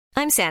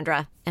I'm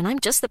Sandra, and I'm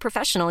just the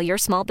professional your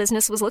small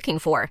business was looking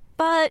for.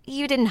 But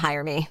you didn't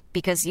hire me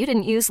because you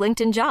didn't use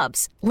LinkedIn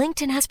Jobs.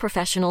 LinkedIn has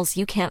professionals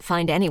you can't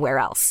find anywhere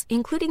else,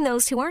 including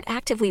those who aren't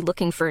actively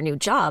looking for a new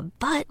job,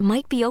 but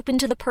might be open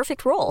to the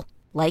perfect role,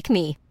 like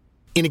me.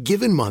 In a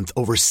given month,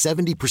 over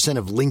 70%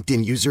 of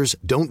LinkedIn users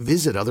don't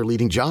visit other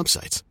leading job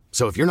sites.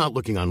 So if you're not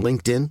looking on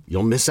LinkedIn,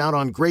 you'll miss out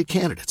on great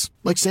candidates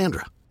like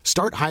Sandra.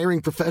 Start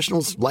hiring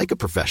professionals like a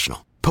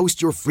professional.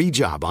 Post your free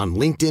job on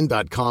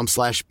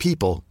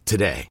linkedin.com/people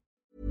today.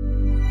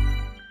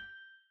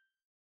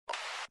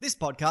 This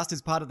podcast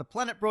is part of the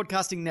Planet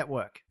Broadcasting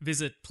Network.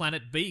 Visit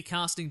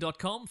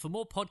planetbcasting.com for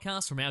more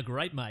podcasts from our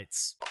great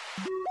mates.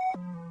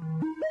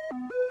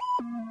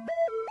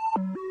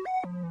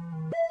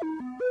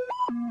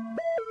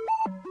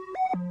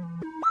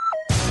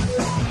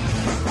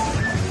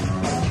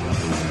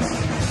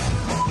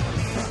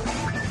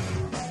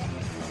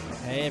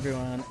 Hey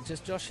everyone,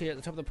 just Josh here at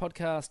the top of the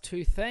podcast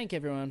to thank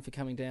everyone for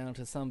coming down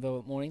to Some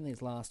Velvet Morning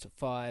these last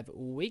 5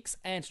 weeks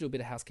and to do a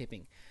bit of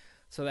housekeeping.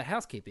 So the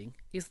housekeeping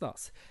is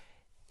thus.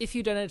 If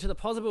you donated to The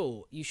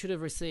Possible, you should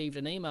have received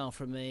an email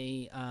from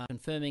me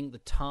confirming the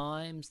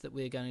times that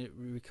we're going to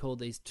record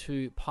these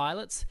 2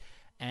 pilots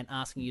and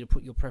asking you to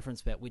put your preference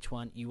about which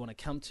one you want to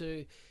come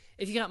to.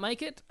 If you can't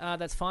make it,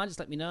 that's fine, just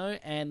let me know,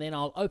 and then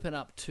I'll open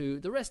up to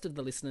the rest of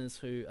the listeners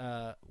who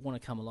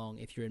want to come along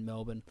if you're in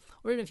Melbourne,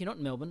 or even if you're not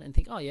in Melbourne and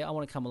think, oh yeah, I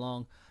want to come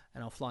along,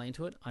 and I'll fly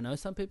into it. I know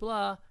some people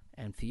are,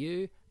 and for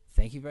you,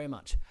 thank you very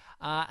much.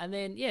 And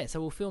then, yeah, so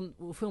we'll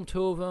film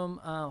 2 of them.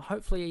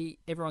 Hopefully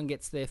everyone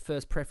gets their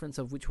first preference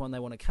of which one they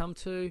want to come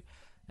to,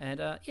 and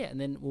and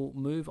then we'll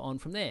move on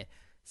from there.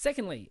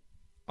 Secondly,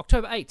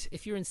 October 8th,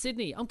 if you're in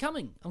Sydney, I'm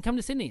coming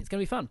to Sydney. It's going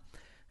to be fun.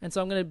 And so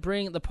I'm going to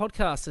bring the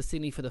podcast to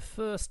Sydney for the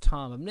first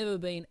time. I've never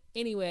been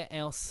anywhere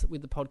else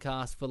with the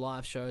podcast for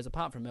live shows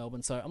apart from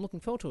Melbourne, so I'm looking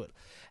forward to it.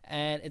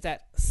 And it's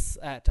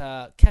at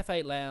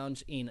Cafe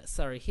Lounge in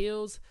Surrey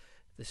Hills.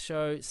 The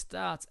show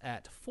starts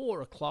at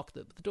 4 o'clock.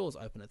 The doors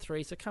open at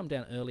 3, so come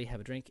down early,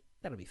 have a drink.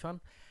 That'll be fun.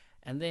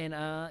 And then,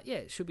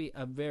 it should be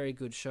a very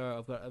good show.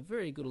 I've got a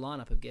very good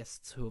lineup of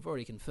guests who have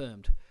already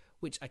confirmed,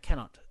 which I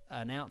cannot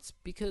announce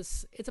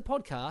because it's a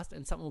podcast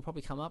and something will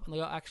probably come up and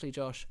they'll go, actually,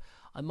 Josh,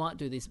 I might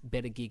do this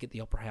better gig at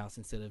the Opera House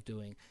instead of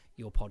doing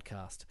your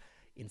podcast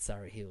in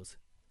Surrey Hills.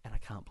 And I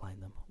can't blame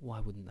them. Why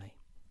wouldn't they?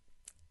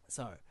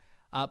 So,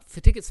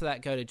 for tickets for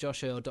that, go to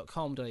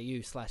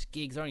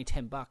joshearl.com.au/gigs. They're only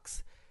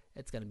 $10.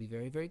 It's going to be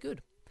very, very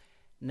good.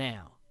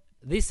 Now,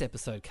 this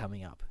episode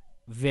coming up,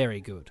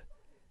 very good.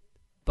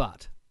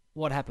 But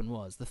what happened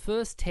was the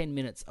first 10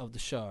 minutes of the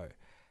show,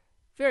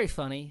 very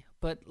funny,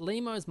 but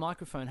Lemo's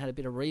microphone had a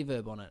bit of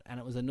reverb on it, and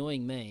it was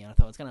annoying me, and I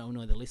thought it's going to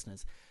annoy the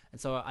listeners.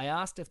 And so I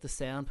asked if the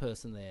sound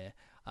person there,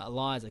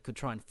 Eliza, could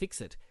try and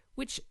fix it,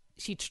 which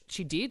she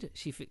did,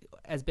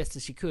 as best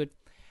as she could.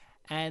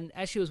 And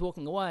as she was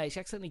walking away, she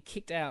accidentally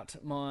kicked out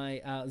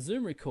my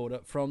Zoom recorder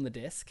from the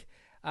desk,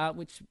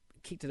 which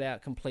kicked it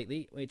out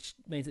completely, which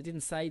means it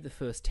didn't save the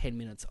first 10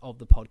 minutes of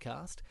the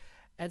podcast.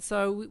 And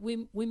so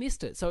we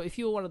missed it. So if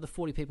you were one of the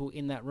 40 people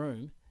in that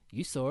room,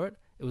 you saw it.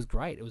 It was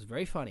great. It was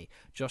very funny.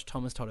 Josh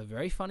Thomas told a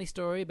very funny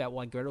story about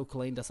why Gretel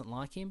Colleen doesn't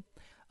like him.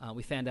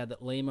 We found out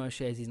that Lemo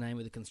shares his name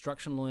with a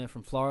construction lawyer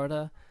from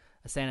Florida,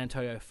 a San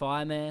Antonio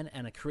fireman,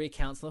 and a career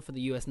counselor for the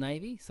US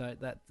Navy. So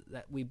that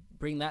we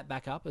bring that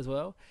back up as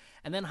well.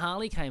 And then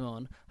Harley came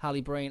on,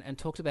 Harley Breen, and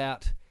talked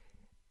about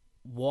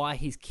why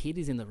his kid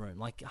is in the room.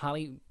 Like,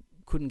 Harley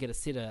couldn't get a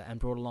sitter and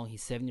brought along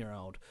his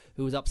 7-year-old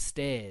who was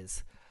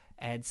upstairs.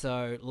 And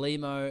so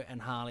Lemo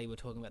and Harley were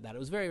talking about that. It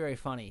was very, very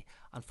funny.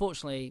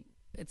 Unfortunately,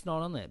 it's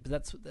not on there, but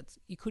that's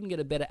you couldn't get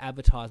a better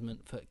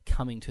advertisement for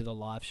coming to the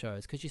live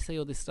shows because you see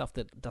all this stuff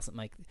that doesn't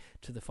make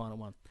to the final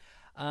one,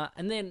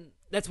 and then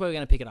that's where we're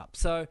going to pick it up.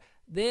 So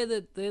they're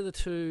the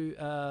 2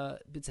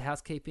 bits of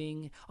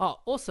housekeeping.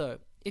 Oh, also,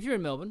 if you're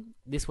in Melbourne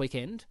this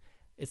weekend,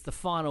 it's the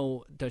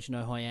final Don't You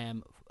Know Who I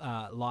Am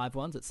live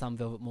ones at Some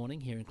Velvet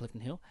Morning here in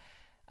Clifton Hill.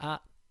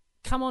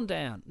 Come on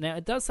down. Now,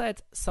 it does say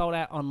it's sold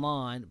out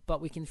online, but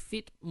we can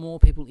fit more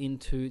people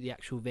into the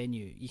actual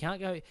venue. You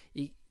can't go.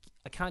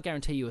 I can't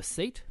guarantee you a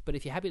seat, but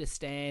if you're happy to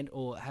stand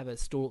or have a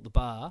stall at the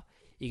bar,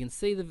 you can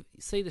see the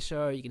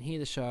show, you can hear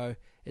the show.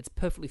 It's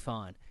perfectly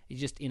fine. You're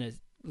just in a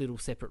little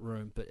separate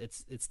room, but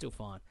it's still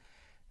fine.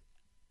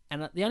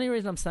 And the only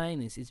reason I'm saying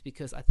this is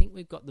because I think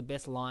we've got the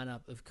best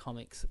lineup of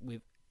comics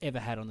we've ever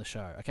had on the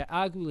show. Okay,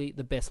 arguably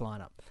the best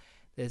lineup.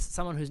 There's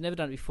someone who's never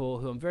done it before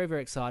who I'm very,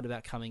 very excited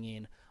about coming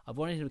in. I've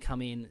wanted him to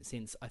come in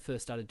since I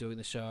first started doing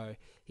the show.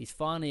 He's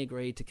finally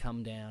agreed to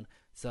come down,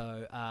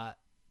 so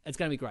it's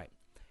going to be great.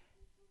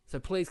 So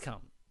please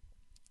come.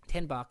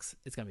 $10,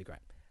 it's going to be great.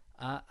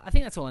 I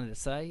think that's all I need to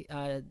say.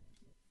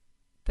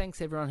 Thanks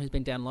everyone who's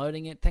been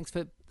downloading it. Thanks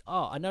for...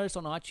 Oh, I noticed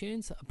on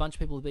iTunes, a bunch of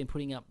people have been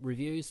putting up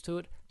reviews to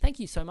it. Thank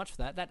you so much for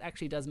that. That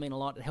actually does mean a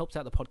lot. It helps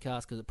out the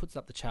podcast because it puts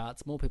up the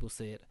charts. More people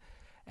see it.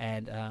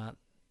 And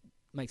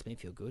makes me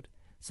feel good.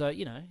 So,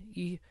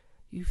 you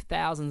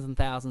thousands and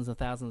thousands and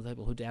thousands of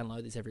people who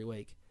download this every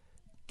week.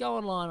 Go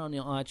online on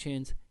your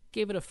iTunes,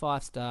 give it a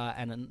 5-star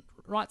and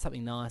write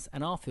something nice,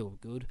 and I'll feel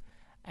good.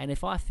 And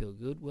if I feel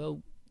good,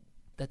 well,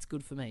 that's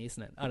good for me,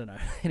 isn't it? I don't know.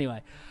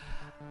 Anyway,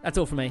 that's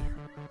all from me.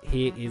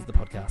 Here is the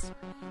podcast.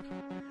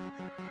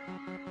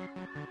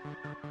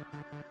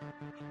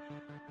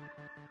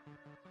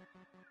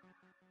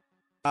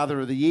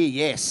 Father of the Year,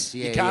 yes.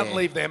 Yeah, You can't yeah.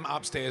 leave them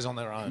upstairs on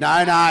their own.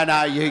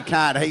 No, you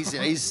can't.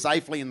 He's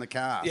safely in the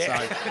car. Yeah.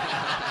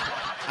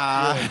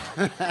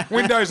 So.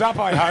 Windows up,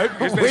 I hope,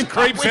 because there's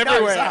creeps Windows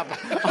everywhere. up.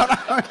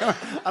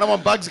 I don't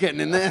want bugs getting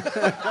in there.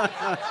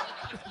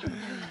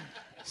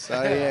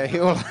 So, yeah,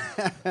 he'll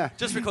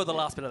Just record the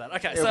last bit of that.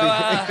 Okay,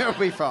 he'll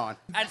be fine.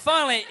 and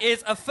finally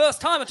is a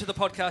first-timer to the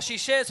podcast. She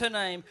shares her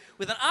name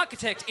with an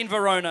architect in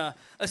Verona,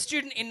 a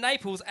student in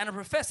Naples, and a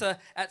professor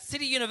at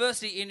City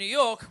University in New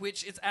York,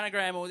 which its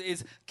anagram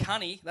is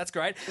Cunny. That's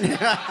great.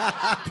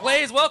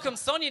 Please welcome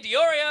Sonia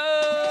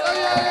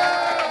Diorio.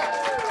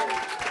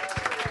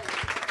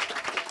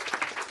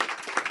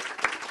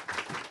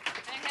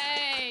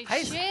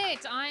 Hey,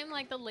 shit, I'm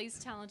like the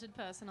least talented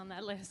person on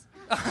that list.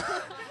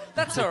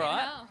 That's all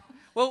right. Wow.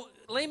 Well,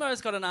 Limo's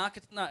got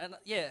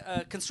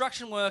a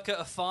construction worker,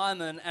 a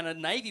fireman, and a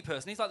Navy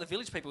person. He's like the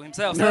village people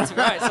himself, so that's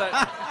great.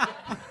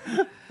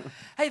 So,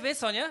 hey there,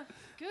 Sonia.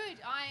 Good,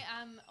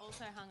 I am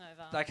also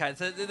hungover. Okay,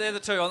 so they're the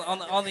two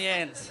on the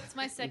ends. It's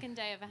my second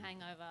day of a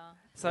hangover.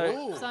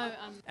 So,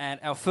 and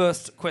our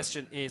first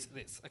question is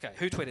this. Okay,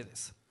 who tweeted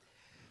this?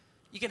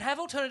 You can have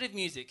alternative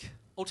music,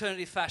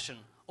 alternative fashion,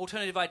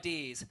 alternative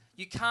ideas.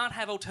 You can't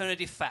have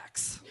alternative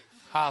facts.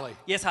 Harley.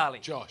 Yes, Harley.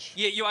 Josh.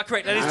 Yeah, you are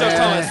correct. That is Josh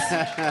Thomas.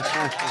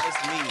 That was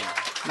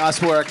me.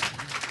 Nice work.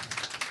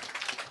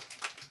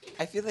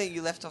 I feel like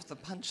you left off the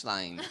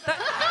punchline.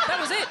 That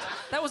was it.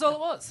 That was all it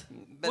was.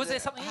 But Was there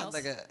something else?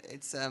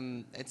 It's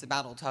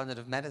about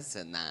alternative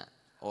medicine,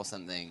 or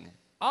something.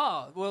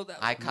 Oh, well...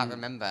 I can't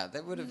remember. They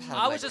would have had.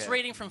 I was just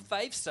reading from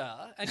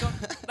Favestar, and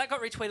that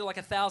got retweeted like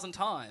 1,000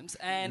 times,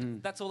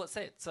 and that's all it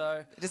said.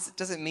 So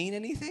Does it mean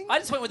anything? I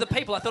just went with the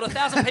people. I thought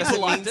 1,000 people Does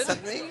it liked mean it.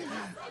 something?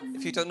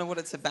 If you don't know what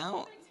it's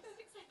about,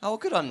 oh,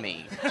 good on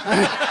me.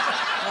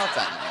 Well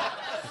done.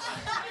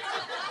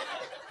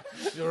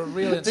 You're a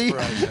real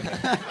inspiration.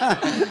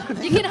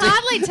 You can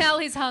hardly tell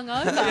he's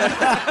hungover.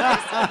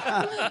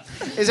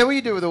 Is that what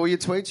you do with all your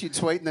tweets? You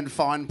tweet and then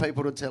find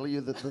people to tell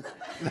you that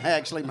they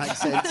actually make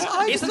sense?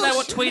 Isn't that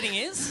what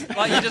tweeting is?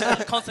 Like you're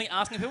just constantly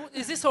asking people,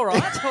 "Is this all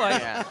right?"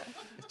 Like, Yeah.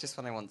 It's just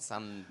when I want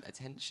some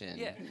attention.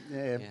 Yeah.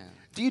 Yeah.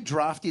 Do you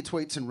draft your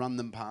tweets and run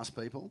them past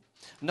people?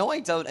 No, I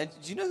don't. And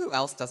do you know who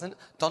else doesn't?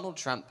 Donald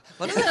Trump.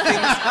 One of the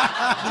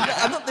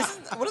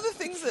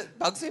things that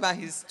bugs me about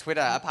his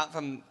Twitter, apart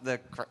from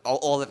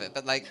all of it,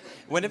 but like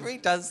whenever he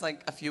does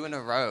like a few in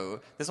a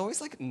row, there's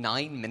always like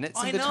 9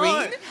 minutes in between,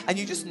 know. and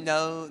you just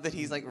know that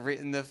he's like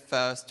written the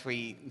first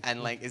tweet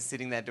and like is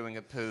sitting there doing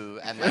a poo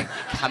and like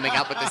coming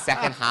up with the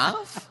second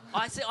half.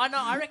 I know.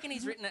 I reckon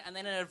he's written it, and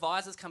then an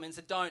advisor's come in and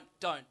said, Don't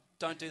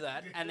do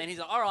that. And then he's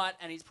like, all right,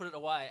 and he's put it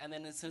away. And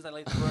then as soon as they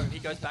leave the room, he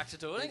goes back to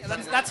doing it.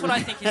 And that's what I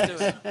think he's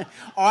doing.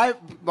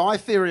 My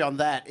theory on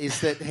that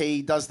is that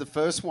he does the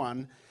first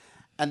one,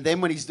 and then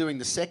when he's doing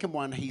the second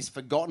one, he's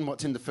forgotten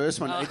what's in the first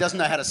one. He doesn't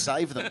know how to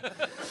save them.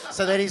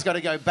 So then he's got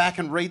to go back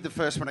and read the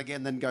first one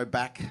again, then go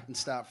back and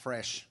start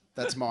fresh.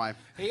 That's my...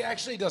 He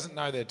actually doesn't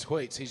know their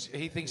tweets.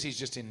 He thinks he's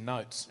just in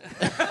notes.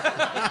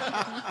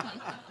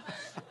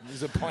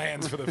 These are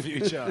plans for the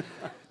future.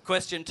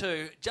 Question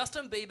 2.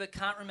 Justin Bieber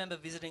can't remember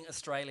visiting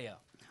Australia.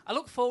 I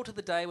look forward to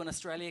the day when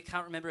Australia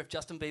can't remember if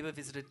Justin Bieber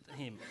visited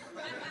him.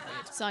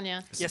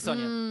 Sonia. Yes,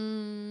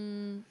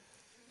 Sonia.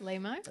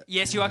 Limo?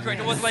 Yes, you are correct.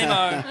 It was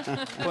Limo.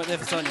 Point there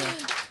for Sonia.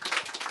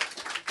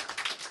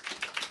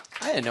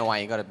 I don't know why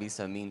you got to be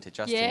so mean to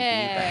Justin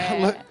Yeah.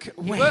 Bieber.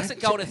 Look, He works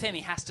at Gold FM.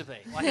 He has to be.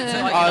 Like, it's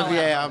like,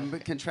 I'm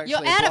contractually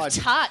You're out obliged.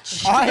 of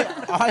touch.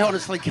 I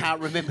honestly can't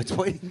remember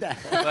tweeting that.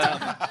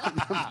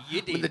 Well,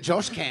 you did. With the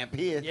Josh camp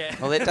here. Yeah.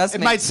 Well, it does. It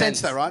make made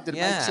sense though, right? Did it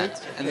yeah. make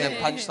sense? And the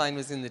punchline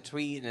was in the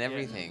tweet and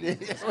everything.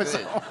 It was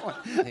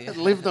Good. it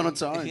lived on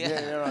its own. Yeah.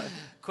 Yeah, right.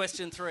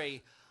 Question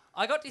 3.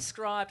 I got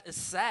described as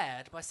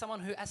sad by someone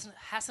who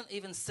hasn't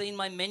even seen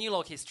my menu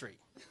log history.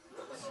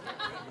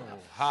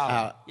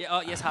 Harley.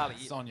 Yes, Harley.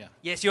 Sonia.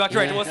 Yes, you are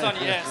correct. It was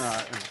Sonia, yes.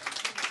 Right.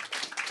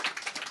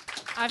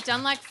 I've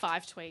done like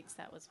 5 tweets.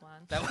 That was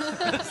one. That was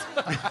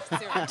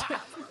Zero.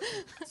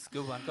 it's a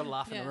good one. Got to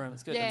laugh in Yeah. the room.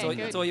 It's good. Yeah, That's, all, good.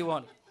 that's all you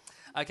want.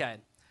 Okay.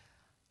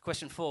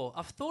 Question 4.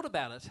 I've thought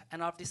about it,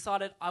 and I've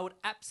decided I would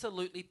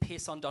absolutely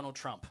piss on Donald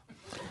Trump.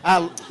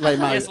 Lemo,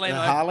 Yes,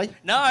 Lemo. Harley?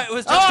 No, it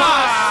was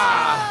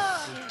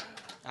Josh Thomas.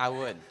 I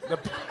would.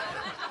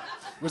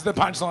 Was the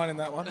punchline in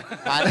that one?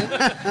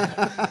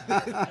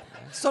 Pardon?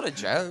 It's not a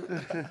joke.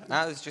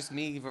 That was just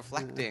me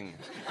reflecting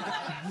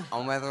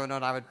on whether or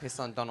not I would piss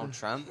on Donald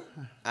Trump.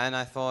 And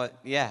I thought,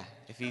 yeah,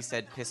 if he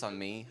said piss on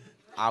me,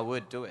 I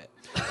would do it.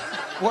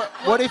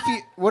 What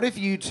if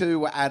you two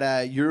were at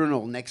a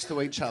urinal next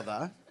to each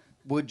other?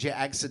 Would you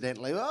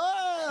accidentally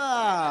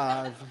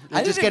I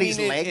just didn't get mean his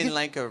it leg? in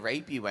like a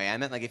rapey way. I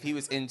meant like if he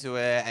was into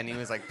it and he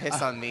was like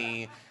piss on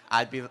me,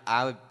 I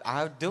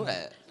would do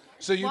it.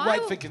 So you'd Why wait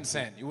would- for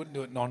consent. You wouldn't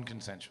do it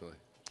non-consensually.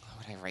 I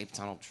would I raped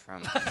Donald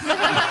Trump.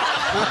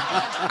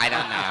 I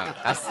don't know.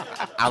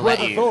 I'll let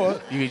you.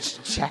 You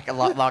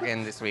log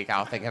in this week.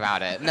 I'll think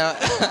about it. No.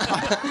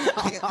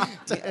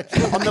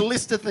 On the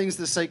list of things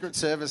the Secret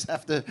Service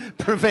have to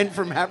prevent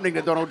from happening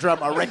to Donald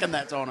Trump, I reckon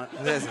that's on it.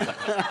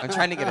 I'm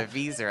trying to get a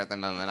visa at the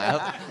moment. I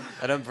hope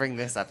I don't bring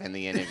this up in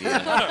the interview.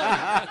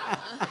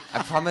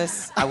 I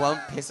promise I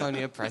won't piss on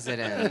your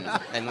president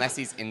unless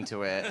he's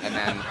into it, and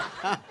then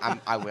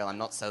I will. I'm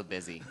not so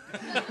busy.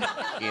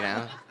 You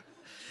know?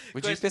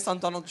 Would you piss on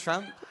Donald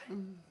Trump?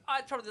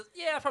 I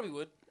probably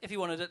would if he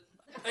wanted it.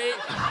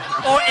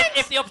 Or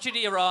if the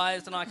opportunity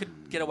arose and I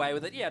could get away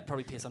with it, I'd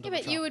probably piss on Donald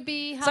Trump. But you would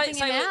be helping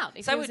him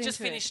out. So we've just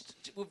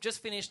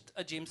finished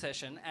a gym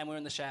session and we're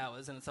in the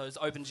showers and so it's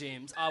open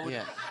gyms.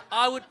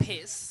 I would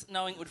piss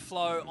knowing it would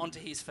flow onto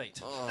his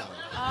feet. Okay.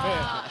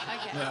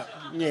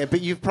 Yeah,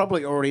 but you've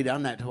probably already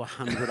done that to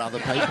 100 other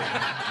people.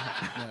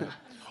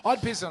 I'd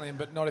piss on him,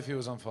 but not if he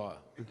was on fire.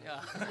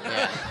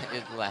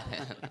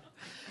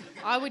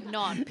 I would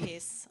not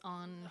piss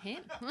on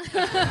him. And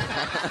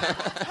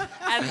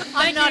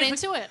I'm not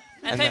into it.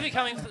 And thank you for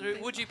coming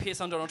through. Would you piss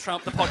on Donald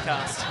Trump, the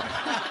podcast?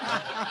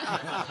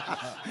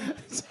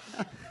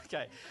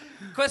 Okay.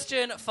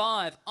 Question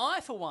 5.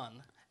 I, for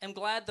one, am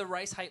glad the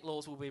race hate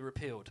laws will be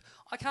repealed.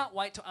 I can't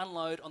wait to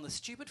unload on the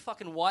stupid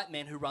fucking white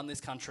men who run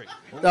this country.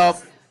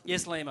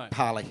 Yes, Limo.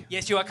 Harley.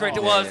 Yes, you are correct.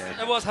 It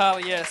was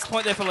Harley, yes.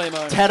 Point there for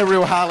Limo. It had a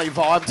real Harley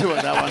vibe to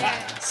it, that one.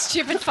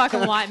 Stupid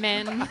fucking white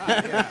men.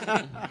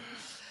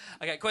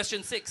 Okay,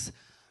 question 6.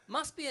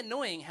 Must be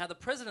annoying how the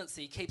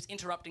presidency keeps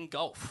interrupting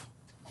golf.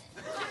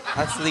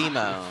 That's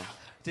Limo.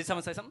 Did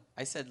someone say something?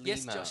 I said Limo.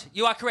 Yes, Josh.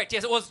 You are correct.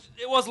 Yes, it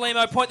was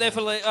Limo. Point there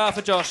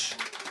for Josh.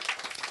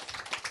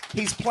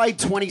 He's played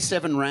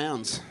 27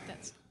 rounds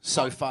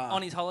so far.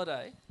 On his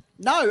holiday?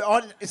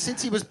 No,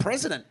 since he was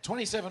president.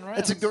 27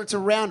 rounds? It's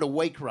around a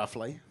week,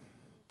 roughly.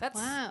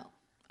 Wow.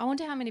 I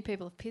wonder how many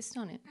people have pissed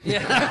on it.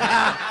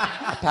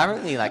 Yeah.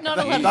 Apparently, like...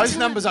 Those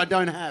numbers I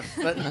don't have,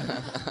 but...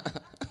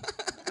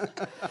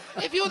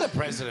 If you're the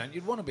president,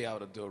 you'd want to be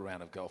able to do a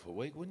round of golf a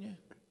week, wouldn't you?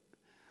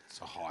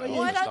 It's a high.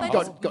 Why don't they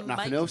got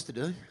nothing else to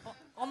do.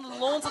 On the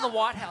lawns of the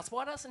White House,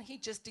 why doesn't he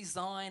just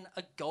design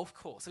a golf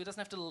course so he doesn't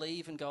have to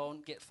leave and go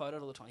and get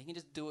photoed all the time? He can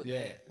just do it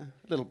there. A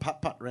little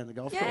putt-putt around the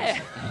golf course.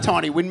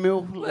 Tiny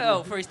windmill.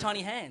 Well, for his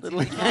tiny hands.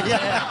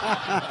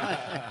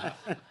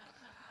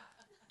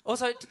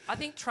 Also, I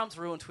think Trump's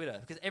ruined Twitter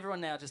because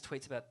everyone now just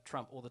tweets about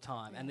Trump all the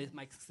time, and this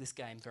makes this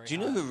game very hard. Do you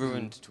know who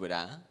ruined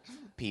Twitter?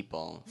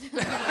 People.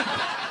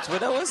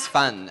 Twitter was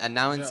fun, and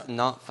now it's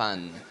not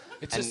fun.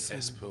 It's a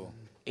cesspool.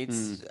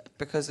 It's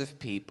because of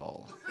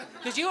people.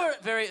 Because you were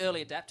very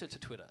early adapted to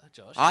Twitter,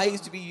 Josh. I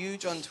used to be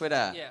huge on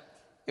Twitter. Yeah.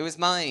 It was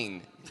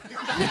mine.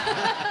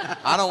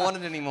 I don't want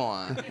it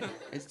anymore.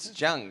 It's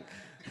junk.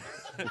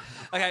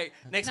 Okay,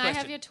 next question. I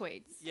have your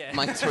tweets. Yeah.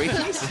 My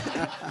tweets?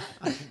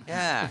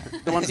 Yeah.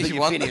 The ones that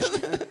you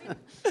finished.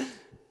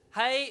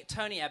 Hey,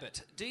 Tony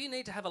Abbott, do you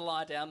need to have a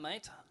lie down,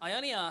 mate? I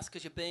only ask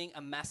because you're being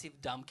a massive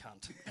dumb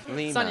cunt.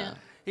 Lima. Sonia.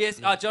 Yes,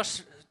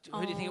 Josh,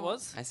 who do you think it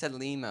was? I said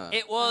Lima.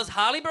 It was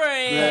Harley Breen.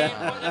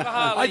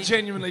 I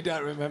genuinely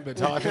don't remember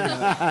typing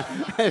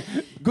that.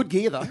 Good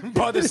gear, though.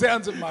 By the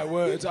sounds of my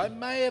words, I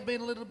may have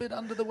been a little bit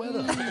under the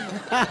weather.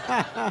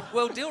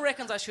 Well, Dill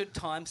reckons I should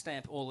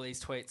timestamp all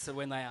these tweets so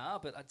when they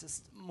are, but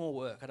more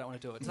work. I don't want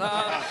to do it.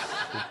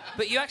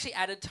 But you actually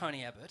added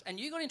Tony Abbott, and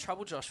you got in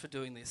trouble, Josh, for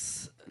doing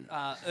this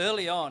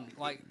early on.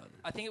 Like,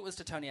 I think it was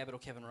to Tony Abbott or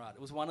Kevin Rudd.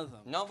 It was one of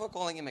them. Not for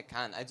calling him a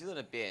cunt. I do it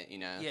a bit, you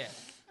know. Yeah.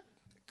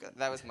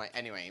 That was my...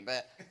 Anyway,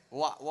 but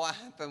what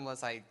happened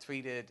was I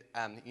tweeted,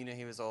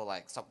 he was all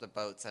like, stop the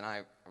boats, and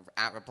I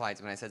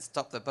replied when I said,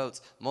 stop the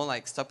boats, more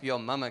like, stop your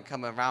mama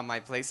coming around my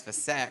place for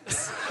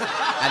sex.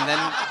 And then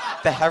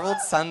the Herald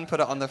Sun put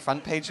it on the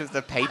front page of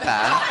the paper.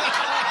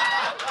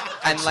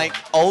 And, like,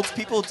 old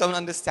people don't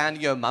understand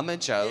your mama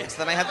jokes.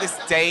 Then I had this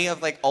day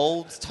of, like,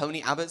 old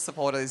Tony Abbott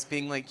supporters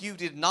being like, you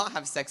did not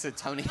have sex with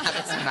Tony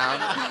Abbott's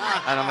mom.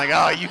 And I'm like,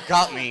 oh, you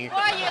got me.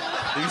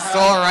 You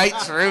saw right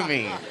through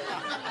me.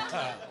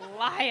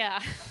 Liar.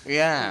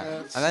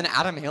 Yeah. And then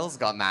Adam Hills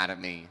got mad at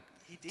me.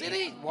 Did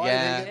he? Why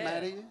did he get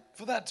mad at you?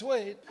 For that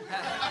tweet?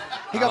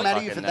 He got mad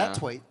at you for that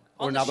tweet?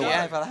 Or another one?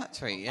 Yeah, for that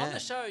tweet, yeah. On the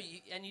show,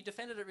 you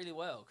defended it really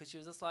well, because she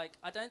was just like,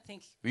 I don't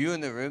think... Were you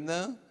in the room,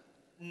 though?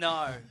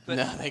 No. But,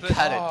 no, they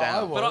cut it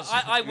down. But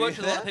I worked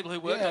with a lot of people who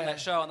worked on that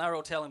show, and they were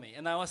all telling me,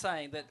 and they were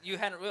saying that you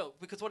hadn't real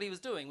because what he was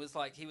doing was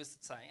like he was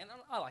saying, and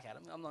I like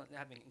Adam. I'm not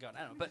having it going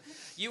at him, but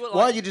you were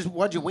like,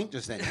 why'd you wink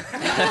just then? But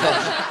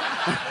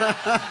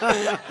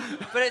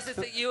it's just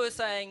that he was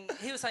saying,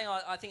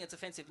 I think it's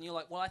offensive, and you're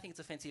like, well, I think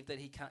it's offensive that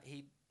he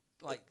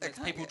lets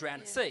people drown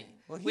at sea,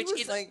 well, which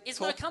is like,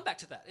 it's no comeback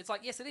to that. It's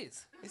like, yes, it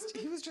is.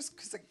 He was just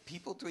because like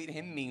people tweet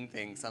him mean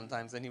things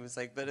sometimes, and he was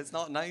like, but it's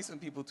not nice when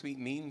people tweet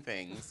mean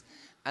things.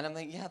 And I'm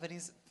like, yeah, but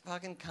he's a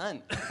fucking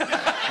cunt.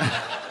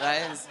 I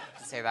didn't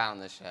say that on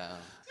the show.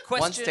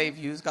 Once Dave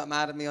Hughes got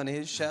mad at me on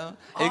his show,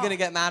 are you going to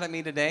get mad at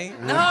me today?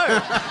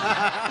 No.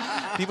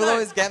 People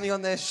always get me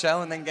on their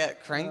show and then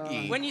get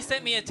cranky. When you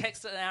sent me a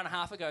text an hour and a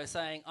half ago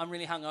saying, I'm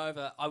really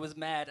hungover, I was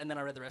mad, and then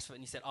I read the rest of it,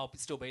 and you said, I'll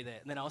still be there.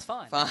 And then I was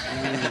fine.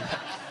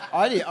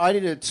 I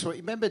did a tweet.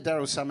 Remember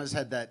Daryl Summers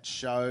had that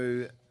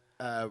show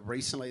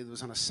recently that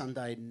was on a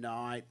Sunday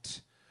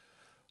night?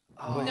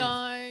 No one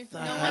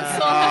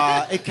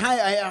saw it.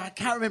 I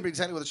can't remember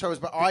exactly what the show was,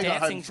 but I got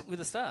home. Dancing with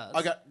the Stars?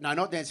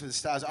 Not Dancing with the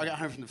Stars. I got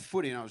home from the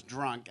footy and I was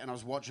drunk and I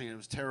was watching it. It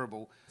was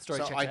terrible. Story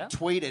so checked I out?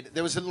 tweeted.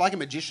 There was a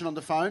magician on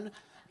the phone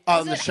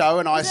on the show,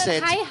 and I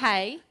said,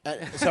 Hey,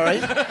 sorry?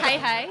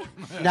 hey.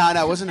 No,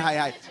 it wasn't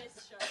Hey.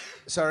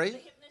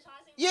 Sorry?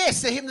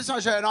 Yes, the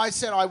Hypnotise show. And I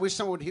said, I wish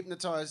someone would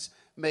hypnotise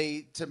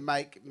me to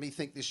make me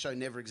think this show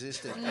never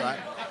existed, right?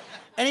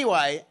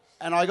 Anyway,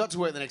 and I got to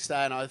work the next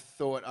day and I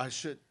thought I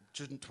shouldn't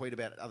tweet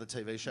about other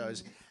TV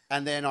shows.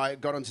 And then I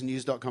got onto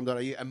news.com.au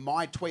and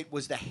my tweet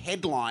was the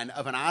headline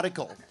of an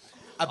article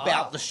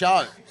about the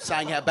show,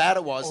 saying how bad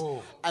it was.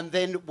 Oh. And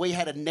then we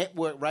had a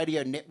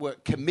radio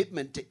network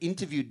commitment to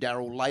interview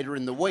Daryl later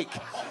in the week.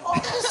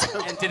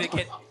 And did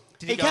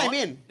he go came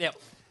in. Yep.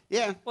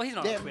 Yeah. Well, he's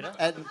not on Twitter.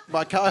 And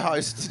my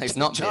co-host, he's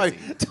not Joe,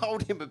 busy.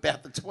 told him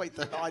about the tweet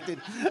that I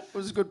did. It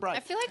was a good break. I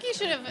feel like you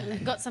should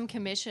have got some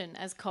commission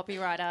as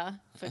copywriter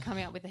for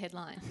coming up with the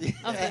headline.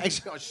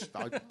 Actually, I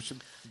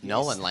should.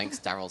 No one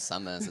likes Daryl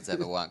Summers that's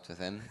ever worked with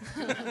him.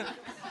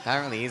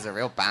 Apparently, he's a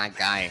real bad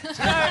guy.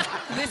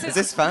 Is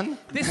this fun?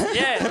 This is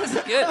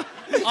good.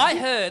 I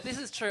heard, this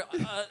is true.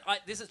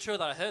 This is true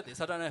that I heard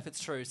this. I don't know if it's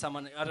true.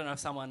 I don't know if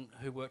someone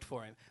who worked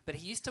for him, but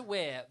he used to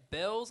wear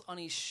bells on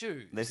his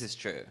shoes. This is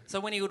true. So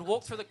when he would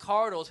walk through the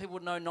corridors, people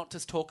would know not to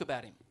talk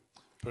about him.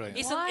 Brilliant.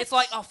 It's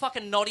like, oh,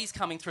 fucking Noddy's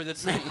coming through the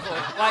scene.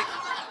 Like,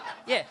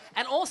 yeah.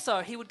 And also,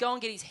 he would go and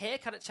get his hair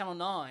cut at Channel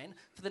 9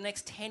 for the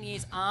next 10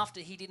 years after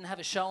he didn't have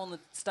a show on the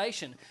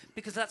station,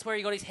 because that's where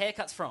he got his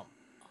haircuts from.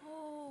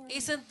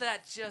 Isn't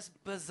that just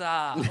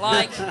bizarre?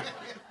 Like,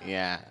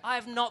 yeah. I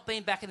have not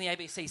been back in the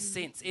ABC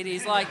since. It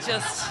is like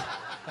just,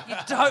 you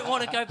don't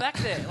want to go back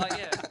there. Like,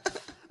 yeah.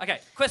 Okay,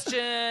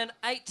 question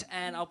 8,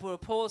 and I'll put a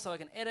pause so I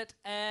can edit.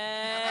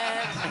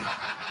 And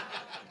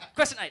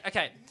question 8.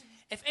 Okay,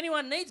 if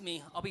anyone needs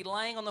me, I'll be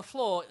laying on the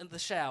floor in the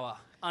shower,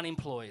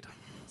 unemployed.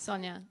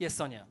 Sonia. Yes,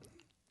 Sonia.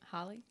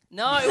 Harley.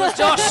 No, it was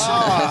Josh.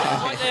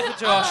 Right there for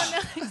Josh.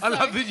 No, I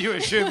love that you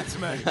assumed it's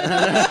me.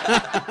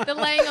 the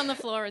laying on the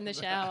floor in the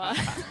shower.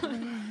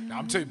 No,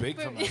 I'm too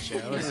big for my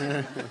showers.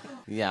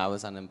 Yeah, I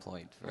was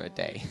unemployed for a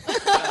day.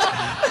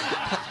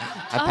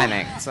 I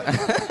panicked.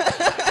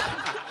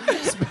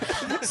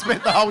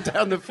 Spent the whole day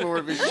on the floor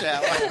of his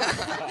shower.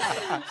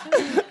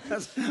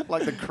 That's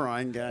like the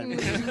crying game.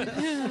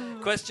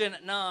 Question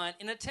 9.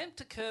 In an attempt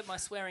to curb my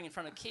swearing in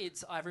front of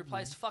kids, I've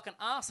replaced fucking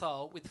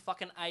arsehole with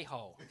fucking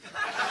a-hole.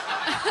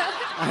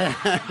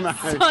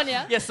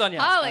 Sonia. Yes,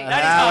 Sonia. Harley.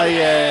 That is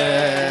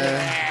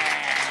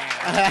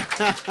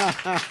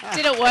yeah.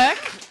 Did it work?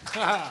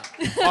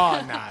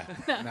 Oh,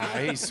 no,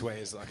 he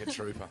swears like a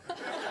trooper.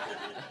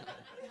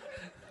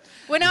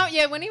 When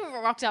he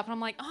rocked up, I'm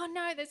like, oh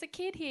no, there's a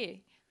kid here.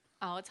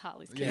 Oh, it's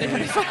Harley's kid.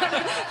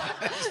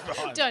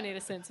 Right. Don't need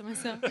to censor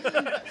myself.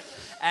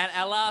 And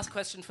our last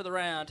question for the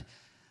round.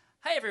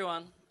 Hey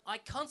everyone, I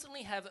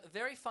constantly have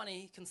very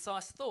funny,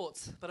 concise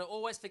thoughts, but I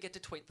always forget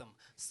to tweet them.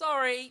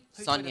 Sorry.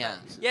 Who Sonia.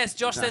 tweeted that? Yes,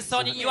 Josh says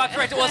Sonia. You are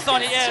correct. It was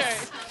Sonia.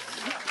 Yes.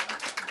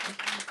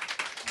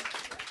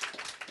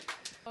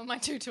 Well, my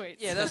 2 tweets.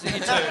 Yeah, those are your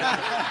 2.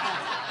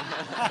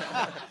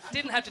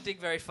 Didn't have to dig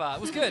very far.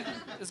 It was good.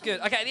 It was good.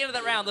 Okay, at the end of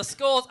that round, the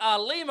scores are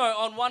Limo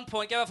on 1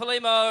 point. Go for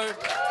Limo.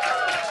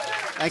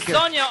 Thank you.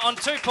 Sonia on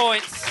 2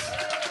 points.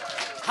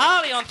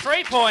 Harley on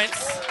 3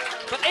 points.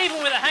 But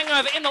even with a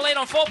hangover in the lead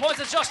on 4 points,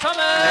 it's Josh Thomas.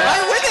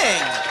 I'm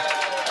winning.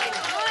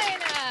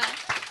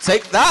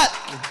 Take that.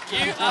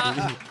 You are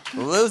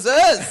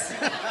losers.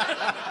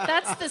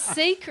 That's the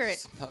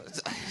secret.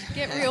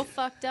 Get real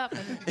fucked up.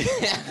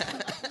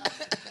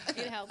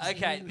 It helps.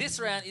 Okay, this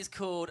round is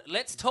called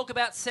Let's Talk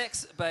About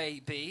Sex,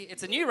 Baby.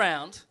 It's a new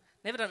round,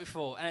 never done it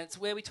before, and it's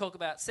where we talk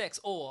about sex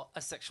or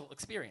a sexual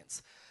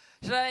experience.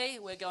 Today,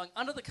 we're going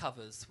under the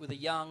covers with a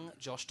young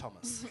Josh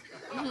Thomas.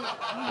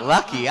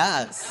 Lucky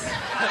us.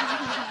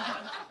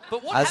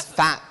 But what I was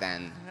fat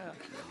then.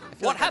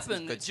 What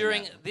happened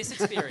during this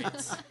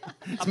experience?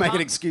 He's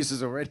making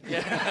excuses already.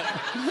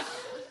 Yeah.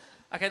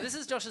 Okay, this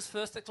is Josh's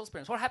first sexual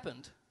experience. What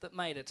happened that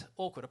made it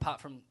awkward,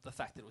 apart from the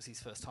fact that it was his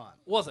first time?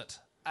 Was it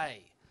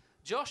A,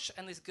 Josh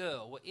and this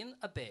girl were in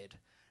a bed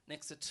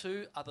next to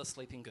 2 other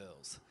sleeping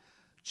girls.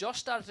 Josh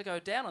started to go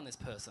down on this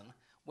person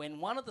when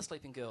one of the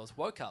sleeping girls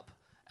woke up,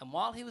 and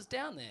while he was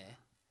down there,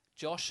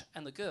 Josh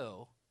and the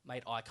girl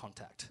made eye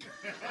contact.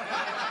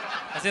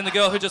 As in the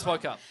girl who just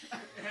woke up.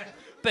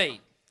 B,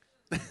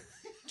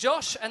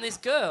 Josh and this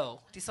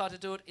girl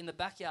decided to do it in the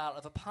backyard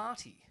of a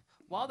party.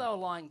 While they were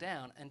lying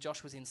down and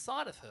Josh was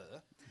inside of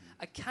her,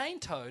 a cane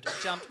toad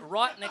jumped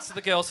right next to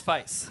the girl's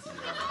face.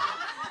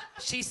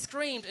 She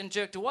screamed and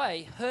jerked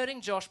away,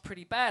 hurting Josh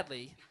pretty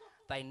badly.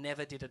 They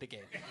never did it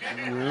again.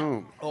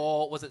 No.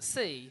 Or was it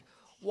C?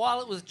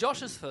 While it was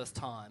Josh's first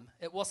time,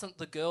 it wasn't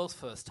the girl's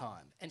first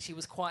time, and she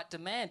was quite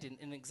demanding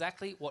in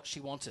exactly what she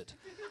wanted.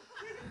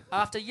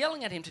 After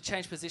yelling at him to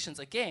change positions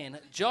again,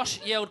 Josh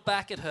yelled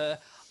back at her,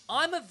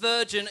 "I'm a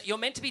virgin, you're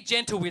meant to be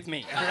gentle with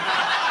me."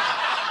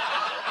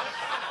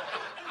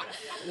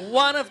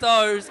 One of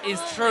those is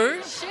true.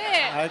 Shit.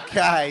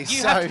 Okay, You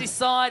so... have to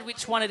decide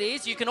which one it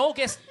is. You can all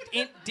guess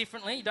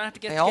differently. You don't have to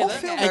guess They together. all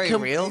feel very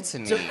real to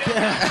me.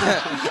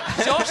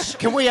 Josh,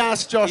 Can we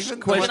ask Josh you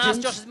can questions?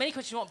 ask Josh as many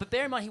questions you want, but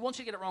bear in mind he wants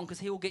you to get it wrong because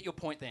he will get your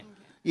point then.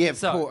 Yeah,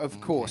 So- of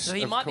course. So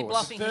he of might be course.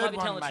 bluffing, he might Third be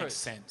one telling the makes truth.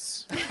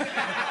 sense.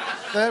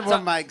 Third So,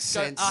 one makes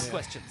go sense. ask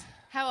questions.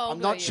 How old I'm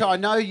were not you? sure. I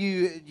know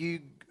you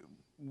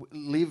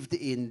lived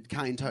in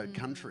cane toad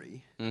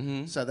country,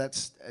 so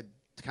that's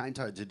cane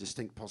toad's a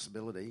distinct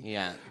possibility.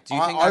 Yeah. Do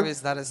you think I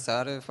was that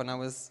assertive when I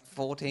was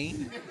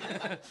 14?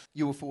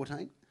 You were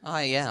 14. Oh,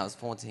 yeah, I was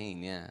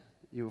 14, yeah.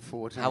 You were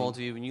 14. How old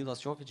were you when you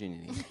lost your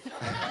virginity?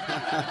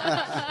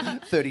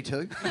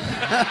 32.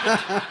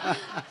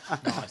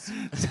 Nice.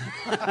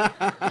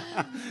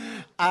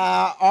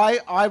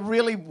 I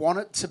really want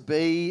it to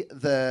be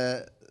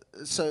the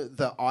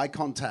eye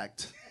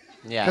contact.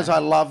 Yeah. Because I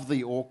love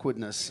the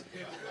awkwardness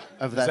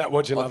of that. Is that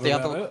what you love the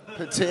about other-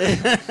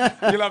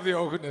 it? You love the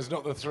awkwardness,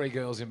 not the three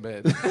girls in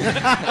bed.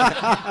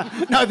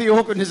 No, the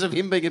awkwardness of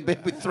him being in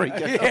bed with three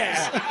girls.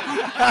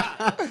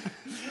 Yeah.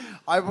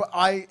 I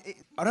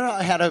don't know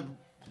how to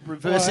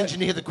reverse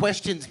engineer the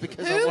questions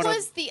because I Who want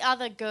was the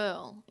other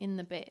girl in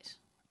the bed?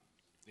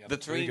 The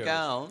three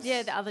girls.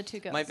 Yeah, the other two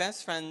girls. My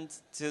best friend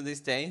to this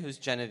day, who's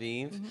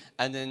Genevieve,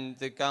 and then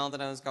the girl that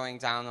I was going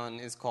down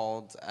on is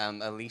called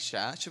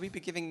Alicia. Should we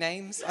be giving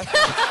names?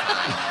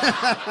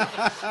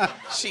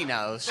 She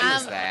knows. She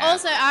was there.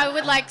 Also, I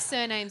would like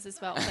surnames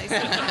as well, please.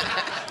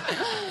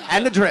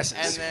 and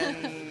addresses. And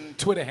then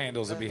Twitter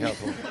handles would be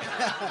helpful.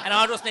 And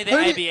I just need the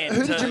ABN.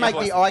 Who did you make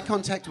the eye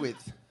contact with?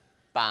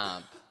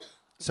 Barb.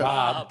 So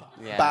Barb.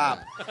 Yeah. Barb.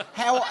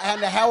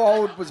 How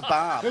old was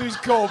Barb? Who's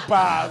called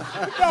Barb?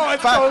 No,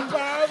 it's called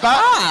Barb.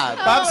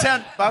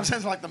 Barb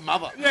sounds like the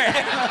mother.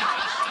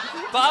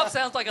 Barb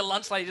sounds like a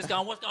lunch lady just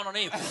going, "What's going on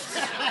here?"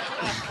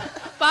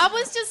 Barb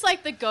was just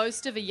like the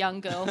ghost of a young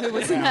girl who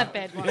was in that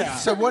bed once. Yeah.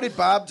 So what did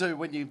Barb do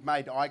when you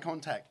made eye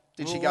contact?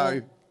 Did she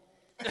go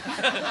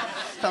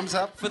thumbs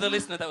up? For the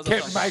listener, that was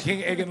Kept a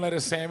making egg and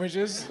lettuce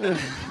sandwiches.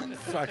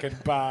 Fucking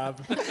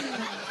Barb.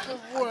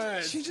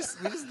 We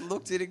just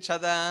looked at each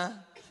other,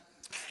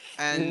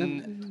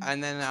 and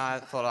then I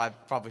thought I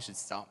probably should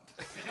stop,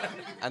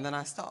 and then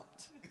I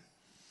stopped.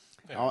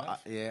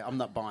 I'm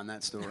not buying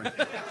that story.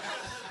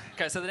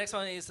 Okay, so the next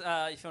one is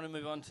if you want to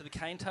move on to the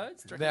cane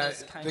toads. Do you reckon Now,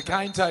 there's cane the toads?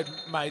 cane toad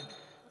made.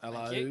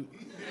 Hello. you.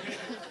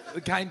 The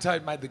cane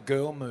toad made the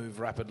girl move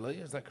rapidly.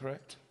 Is that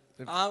correct?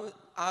 I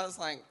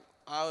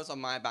was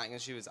on my back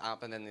and she was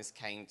up, and then this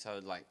cane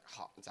toad like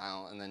hopped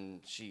out, and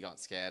then she got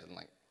scared and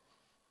like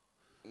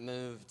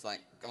moved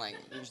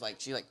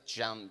she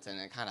jumped, and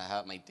it kind of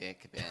hurt my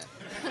dick a bit.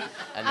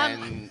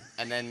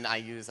 And then I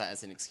used that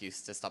as an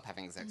excuse to stop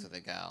having sex with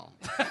a girl.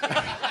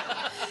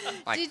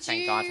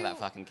 Thank God for that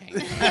fucking cane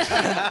toad.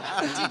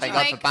 Thank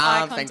God for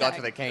Bob. Thank God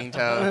for the cane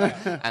toad.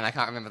 And I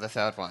can't remember the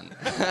third one.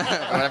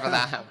 Whatever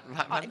that.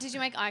 Did you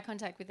make eye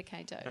contact with the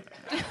cane toad?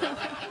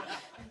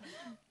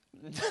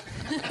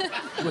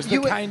 Was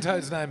the cane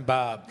toad's name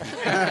Barb?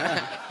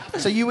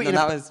 So you were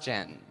that was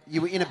Jen.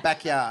 You were in a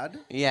backyard.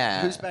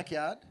 Yeah. Whose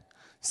backyard?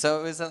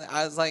 So it was.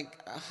 I was like,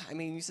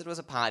 you said it was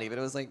a party, but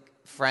it was like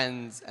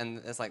friends, and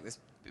there's like this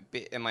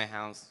bit in my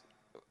house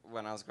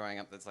when I was growing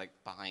up that's like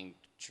behind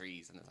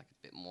trees, and there's like a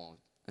bit more.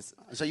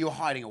 So you were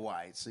hiding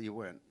away, so you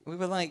weren't. We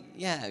were like,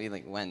 we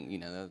like went,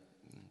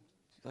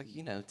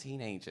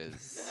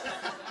 teenagers.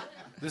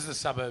 This is the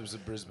suburbs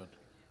of Brisbane.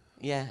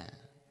 Yeah.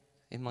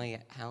 In my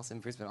house in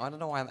Brisbane. I don't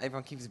know why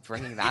everyone keeps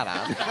bringing that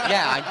up.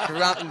 Yeah, I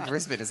grew up in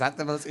Brisbane. Is that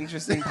the most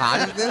interesting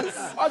part of this?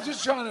 I'm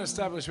just trying to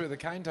establish where the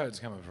cane toad's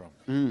coming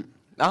from.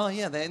 Oh,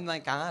 yeah, they're in my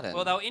garden.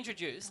 Well, they were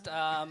introduced. Get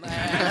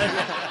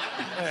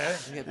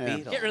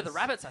Get rid of the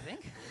rabbits, I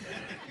think.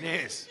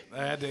 Yes, they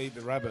had to eat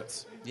the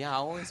rabbits.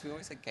 Yeah, we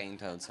always had cane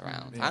toads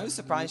around. I was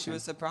surprised she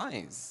was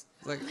surprised.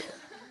 Like,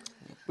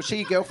 Was she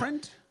your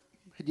girlfriend?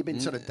 Had you been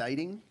sort of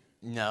dating?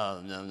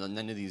 no,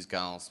 none of these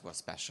girls were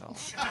special.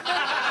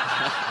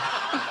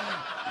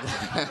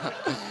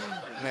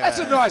 That's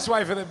a nice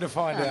way for them to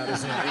find out,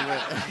 isn't it?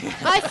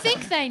 I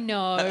think they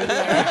know.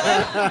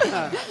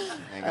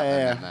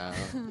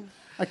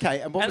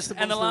 Okay, and what was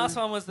And the last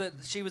one was that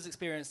she was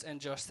experienced, and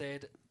Josh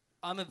said,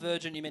 "I'm a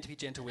virgin. You're meant to be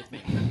gentle with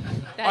me."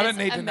 I don't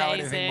need to know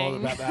anything more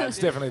about that. It's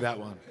definitely that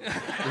one.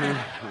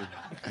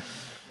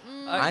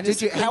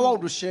 How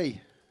old was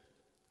she?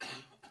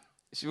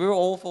 We were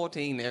all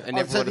 14 in every So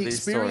one the of these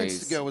experienced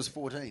stories. girl was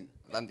 14.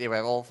 Yeah, we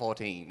were all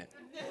 14.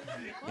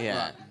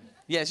 Yeah. Right.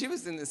 Yeah, she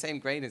was in the same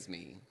grade as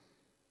me.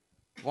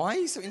 Why are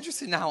you so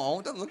interested in how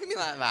old? Don't look at me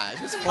like that.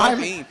 She was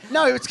 14.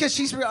 No, it's because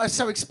she's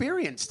so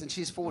experienced and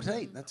she's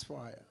 14. That's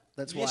why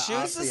That's why She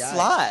I was asked a the age.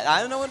 slut.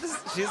 I don't know what this.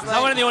 She's like.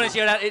 Someone in the audience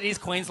yelled out, it is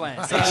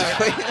Queensland. So.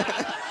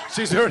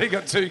 She's already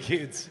got 2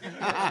 kids.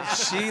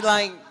 She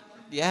like.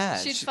 Yeah.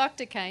 She'd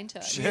fucked a cane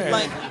toad. She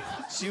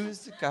was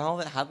the girl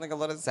that had like a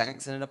lot of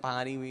sex and at a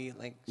party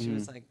she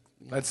was like.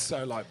 That's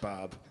so like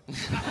Barb.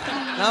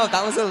 No,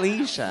 that was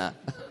Alicia.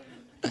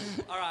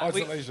 All right. Oh, it's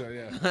Alicia,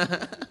 yeah.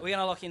 We're going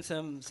to lock in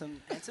some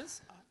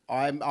answers.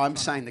 I'm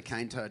saying the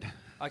cane toad.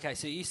 Okay,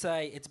 so you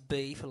say it's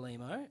B for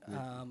Limo.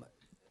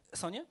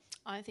 Sonia?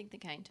 I think the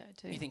cane toad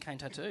too. You think cane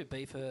toad too?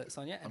 B for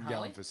Sonia and I'm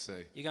Harley? going for C.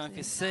 You're going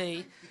for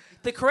C.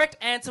 The correct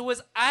answer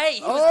was A.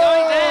 He was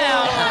going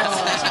down.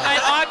 She made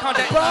eye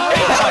contact.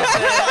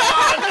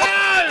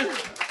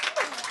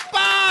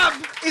 Bob!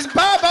 Is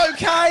Bob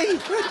okay?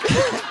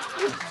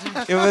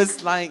 It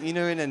was like, you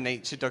know, in a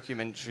nature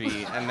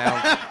documentary, and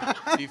now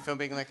you're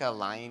filming like a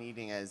lion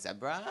eating a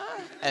zebra,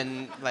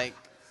 and like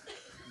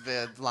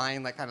the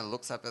lion like kind of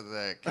looks up at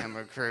the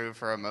camera crew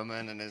for a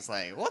moment and is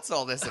like, "What's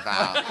all this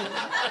about?"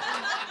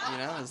 You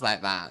know, it's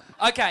like that.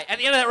 Okay, at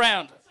the end of that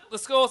round, the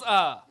scores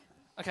are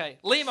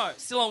Limo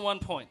still on 1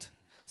 point,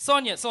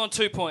 Sonia still on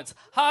 2 points,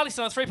 Harley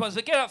still on 3 points.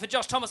 But get up for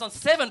Josh Thomas on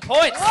 7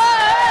 points.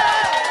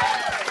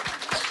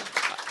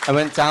 I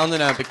went down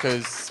on her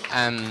because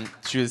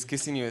she was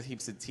kissing me with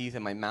heaps of teeth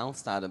and my mouth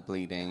started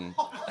bleeding.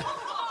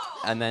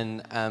 And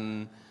then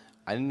I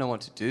didn't know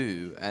what to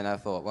do. And I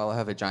thought, well,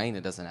 her vagina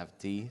doesn't have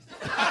teeth.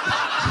 That's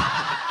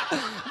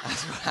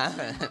what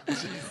happened.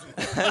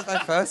 That was my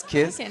first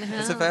kiss.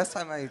 It's the first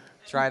time I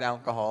tried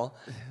alcohol.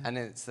 And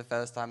it's the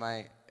first time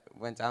I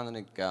went down on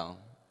a girl.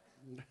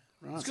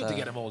 Right. It's good to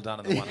get them all done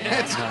in the one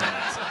night.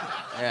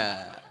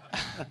 Yeah.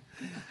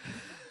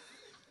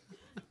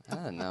 I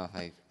don't know if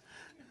I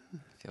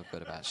feel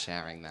good about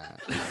sharing that.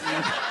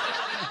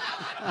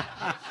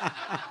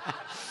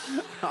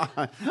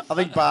 I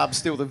think Barb's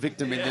still the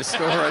victim in this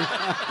story.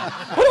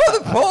 Oh,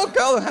 the poor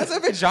girl has a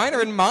vagina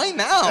in my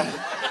mouth.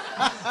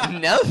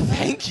 No,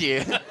 thank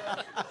you.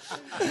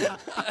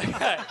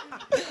 Okay.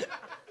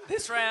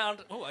 This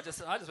round... Oh, I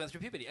just went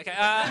through puberty. Okay.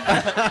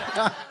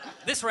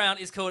 This round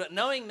is called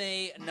Knowing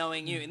Me,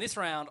 Knowing You. In this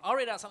round, I'll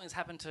read out something that's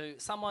happened to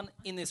someone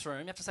in this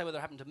room. You have to say whether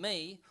it happened to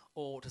me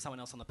or to someone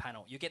else on the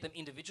panel. You get them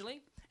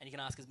individually, and you can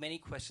ask as many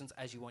questions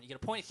as you want. You get a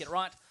point if you get it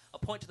right, a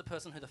point to the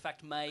person who the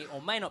fact may or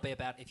may not be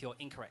about if you're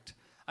incorrect.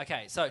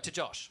 Okay, so to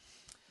Josh.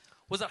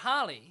 Was it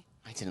Harley?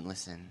 I didn't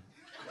listen.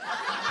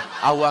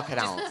 I'll work it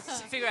out.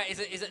 Just figure out, is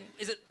it,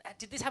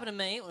 did this happen to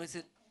me or did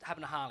it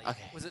happen to Harley?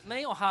 Okay. Was it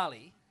me or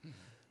Harley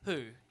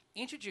who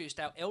introduced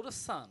our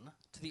eldest son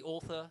to the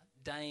author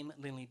Dame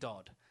Lynley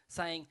Dodd,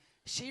 saying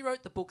she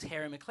wrote the books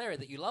Harry McClary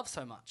that you love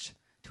so much,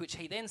 to which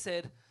he then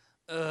said,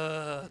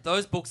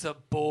 those books are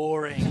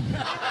boring.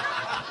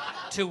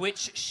 To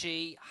which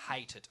she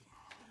hated.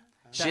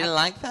 She didn't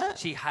like that?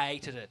 She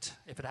hated it.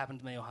 If it happened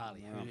to me or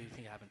Harley, who do you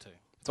think it happened to?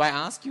 Do I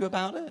ask you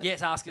about it?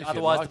 Yes, ask it. If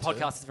Otherwise, you'd the like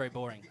to. podcast is very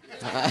boring.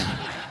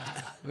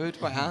 Who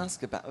do I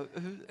ask about? Who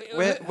do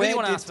you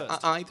want to ask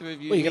first? Either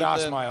of you? Well, you could meet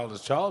ask the- my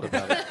oldest child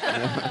about it.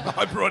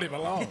 I brought him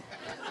along.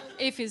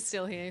 If he's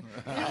still here.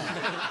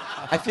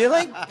 I feel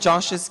like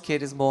Josh's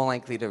kid is more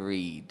likely to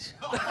read.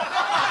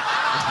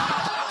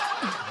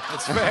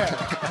 That's fair.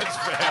 That's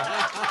fair.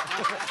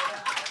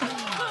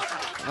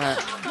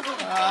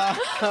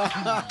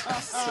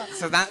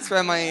 So that's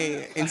where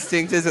my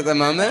instinct is at the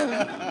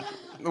moment.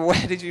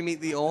 Where did you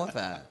meet the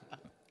author?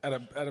 At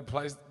a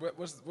place,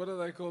 what do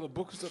they call a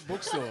bookstore?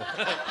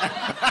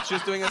 She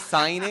was doing a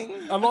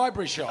signing? A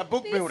library shop. A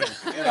book building.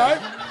 You know,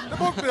 the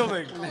book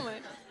building.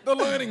 The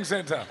learning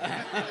centre.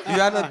 You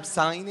had a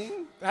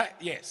signing?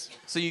 Yes.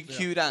 So you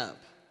queued up?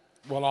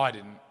 Well, I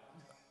didn't.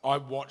 I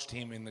watched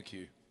him in the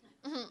queue.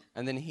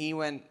 And then he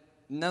went,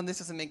 no, this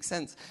doesn't make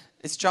sense.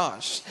 It's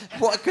Josh.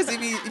 What? Because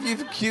if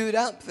you've queued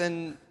up,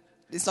 then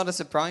it's not a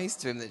surprise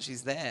to him that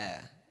she's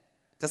there.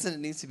 Doesn't it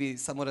need to be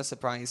somewhat a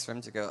surprise for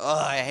him to go, oh,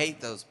 I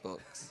hate those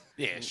books?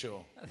 Yeah,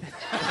 sure.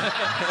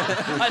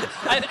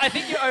 I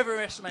think you're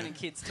overestimating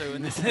kids too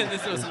in this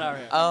little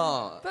scenario.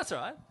 Oh. That's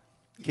all right.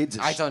 Kids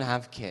are I don't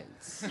have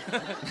kids.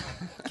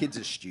 Kids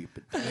are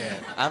stupid. Yeah.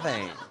 Are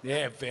they?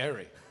 Yeah,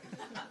 very.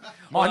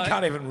 Mine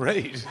can't even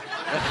read.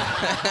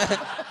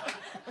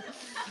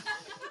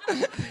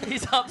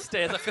 He's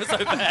upstairs. I feel so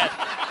bad.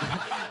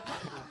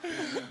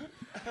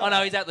 Oh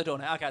no, he's out the door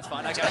now. Okay, it's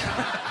fine. Okay.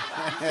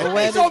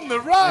 Well, He's on the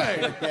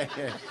road.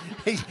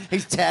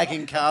 He's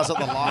tagging cars at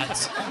the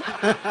lights.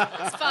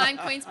 It's fine.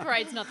 Queen's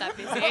Parade's not that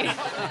busy. Okay. Do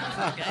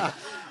you want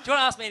to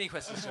ask me any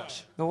questions,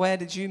 Josh? Well, where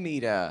did you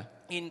meet her?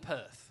 In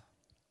Perth.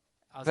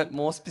 But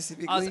more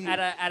specifically? I was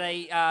at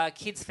a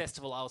kids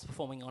festival I was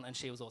performing on, and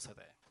she was also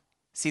there.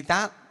 See,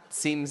 that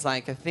seems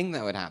like a thing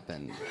that would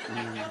happen.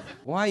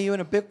 Why are you in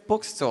a big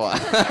bookstore?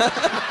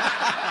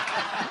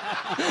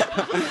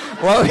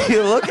 What were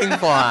you looking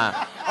for?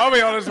 I'll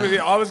be honest with you,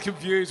 I was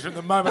confused from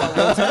the moment I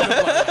walked into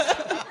the place.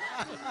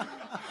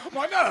 I'm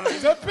like, no,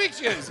 these are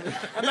pictures.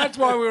 And that's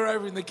why we were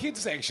over in the kids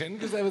section,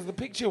 because there was the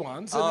picture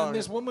ones, and then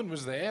this woman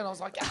was there, and I was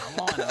like, oh,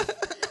 mine.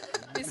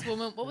 This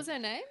woman, what was her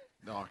name?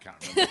 No, I can't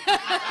remember.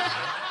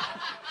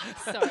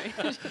 Sorry.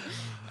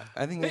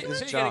 I think it was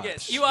Who are you gonna Josh.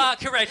 guess? You are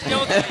correct. You're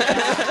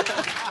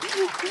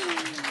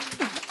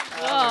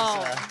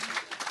Whoa.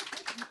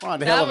 One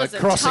That hell of was a a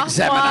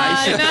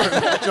cross-examination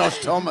tough from Josh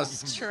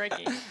Thomas.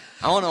 Tricky.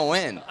 I want to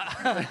win.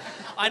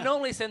 I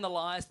normally send the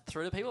lies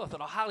through to people. I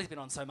thought, oh, Harley's been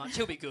on so much,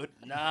 he'll be good.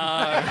 No.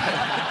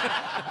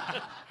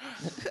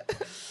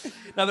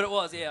 No, but it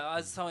was, yeah. I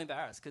was so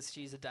embarrassed because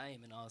she's a dame,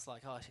 and I was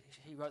like, oh,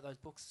 he wrote those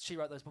books. She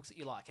wrote those books that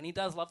you like, and he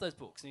does love those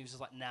books. And he was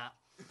just like, nah,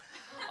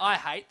 I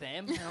hate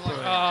them. And I'm like,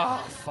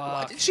 oh,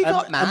 fuck. She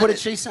got mad. And what did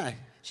she say?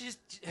 She just,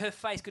 her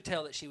face could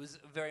tell that she was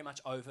very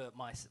much over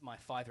my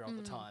 5-year-old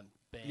at the time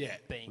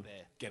being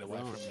there. Get away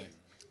from me.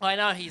 I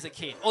know he's a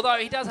kid, although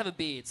he does have a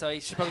beard, so he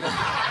should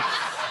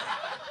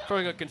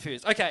probably got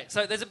confused. Okay,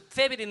 so there's a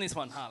fair bit in this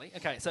one, Harley.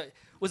 Okay, so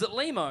was it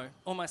Limo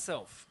or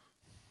myself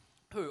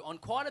who, on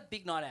quite a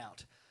big night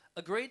out,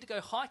 agreed to go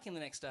hiking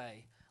the next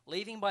day,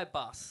 leaving by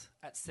bus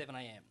at 7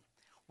 a.m.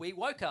 We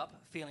woke up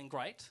feeling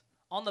great.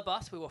 On the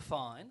bus, we were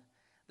fine.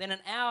 Then an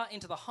hour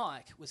into the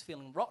hike, was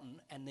feeling rotten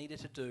and needed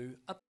to do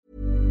a...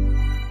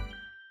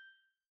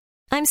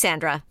 I'm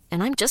Sandra,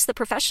 and I'm just the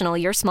professional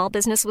your small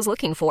business was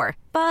looking for.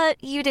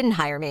 But you didn't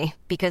hire me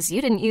because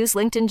you didn't use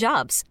LinkedIn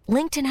Jobs.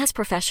 LinkedIn has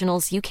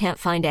professionals you can't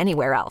find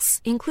anywhere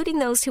else, including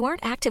those who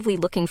aren't actively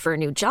looking for a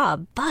new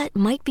job, but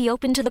might be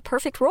open to the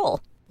perfect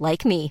role,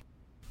 like me.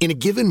 In a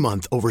given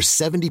month, over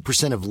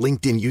 70% of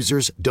LinkedIn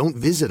users don't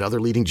visit other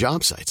leading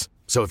job sites.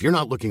 So if you're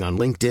not looking on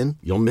LinkedIn,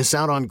 you'll miss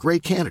out on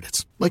great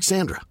candidates like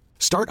Sandra.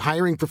 Start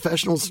hiring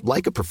professionals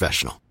like a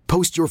professional.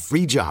 Post your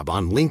free job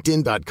on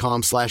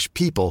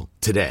linkedin.com/people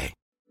today.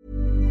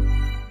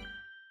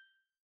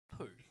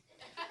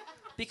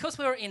 Because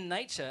we were in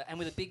nature and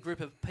with a big group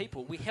of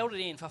people, we held it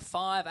in for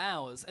 5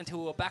 hours until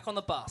we were back on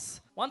the bus.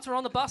 Once we were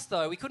on the bus,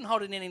 though, we couldn't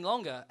hold it in any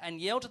longer and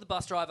yelled to the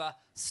bus driver,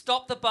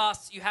 "Stop the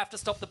bus, you have to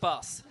stop the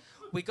bus."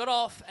 We got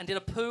off and did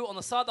a poo on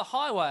the side of the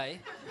highway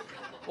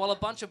while a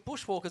bunch of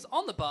bushwalkers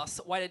on the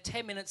bus waited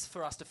 10 minutes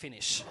for us to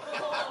finish.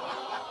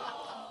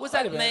 Was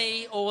that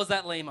me or was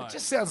that Limo? It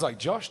just sounds like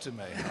Josh to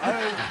me. I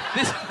don't,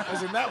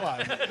 as in that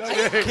way.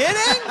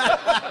 Kidding?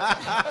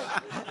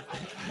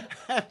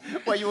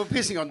 Well, you were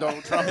pissing on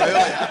Donald Trump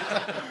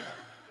earlier.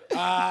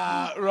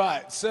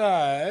 Right,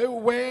 so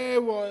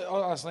where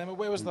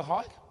was the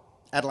hike?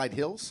 Adelaide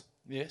Hills,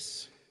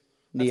 Yes.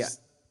 near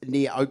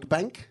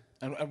Oakbank.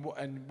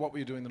 And what were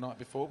you doing the night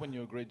before when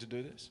you agreed to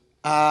do this?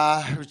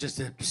 It was just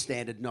a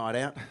standard night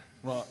out.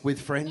 Right.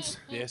 With friends.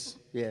 Yes.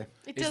 Yeah.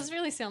 It does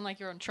really sound like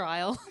you're on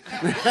trial.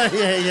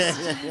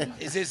 yeah.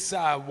 Is this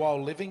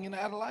while living in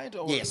Adelaide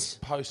or Yes.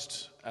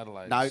 post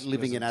Adelaide? No,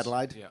 living in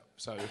Adelaide. Yeah.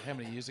 So how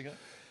many years ago?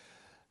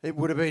 It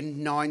would have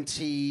been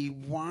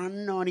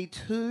 91,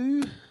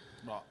 92.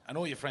 Right. And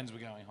all your friends were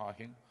going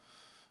hiking?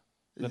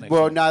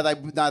 Well, no,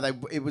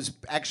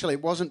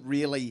 it wasn't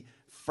really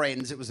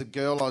friends. It was the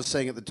girl I was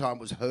seeing at the time. It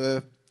was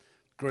her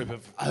group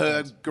of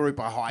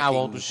hiking. How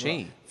old was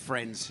she?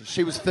 Friends.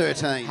 She was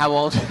 13. How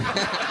old?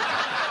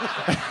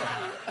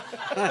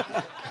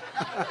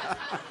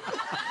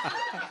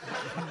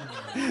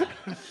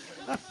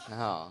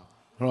 Oh.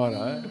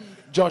 Righto.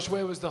 Josh,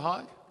 where was the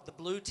hike? The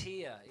Blue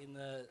Tier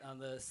on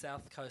the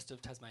south coast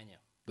of Tasmania.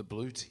 The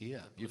Blue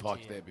Tier. You've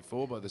hiked there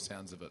before by the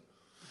sounds of it.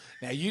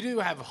 Now, you do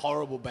have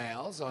horrible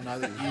bowels. I know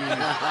that you...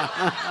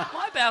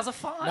 My bowels are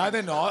fine. No,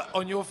 they're not.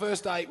 On your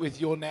first date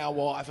with your now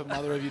wife and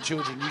mother of your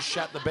children, you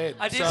shut the bed.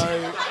 I did.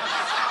 So...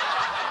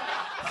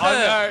 I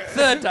know.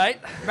 Third date.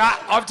 Nah,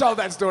 I've told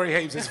that story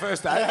heaps. It's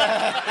first date.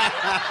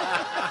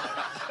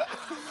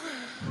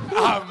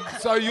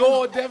 So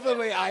you're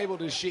definitely able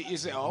to shit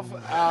yourself.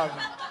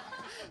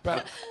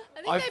 But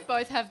I think they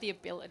both have the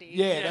ability.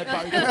 yeah, they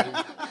both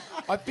do.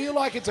 I feel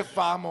like it's a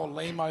far more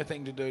Limo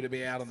thing to do to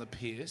be out on the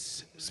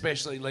piss,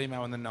 especially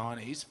Limo in the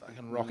 90s,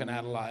 fucking rocking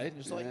Adelaide.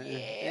 Just like,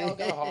 yeah, I'll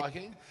go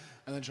hiking,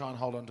 and then try and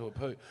hold on to a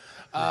poo.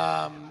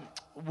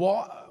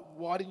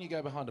 Why didn't you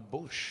go behind a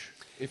bush?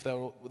 If they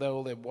were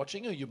all there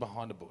watching, or you're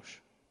behind a bush?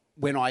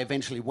 When I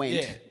eventually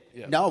went.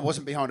 Yeah. No, I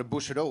wasn't behind a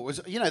bush at all. It was,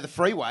 the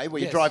freeway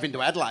where you drive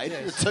into Adelaide,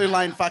 the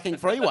 2-lane fucking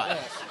freeway.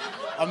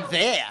 I'm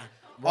there.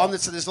 Right.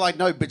 So there's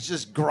but it's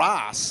just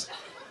grass.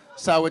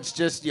 So it's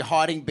just you're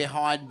hiding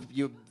behind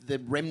the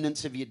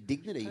remnants of your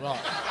dignity. Right.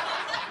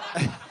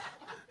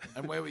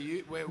 And where were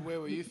you? Where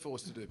were you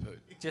forced to do poo?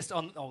 Just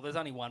on. Oh, there's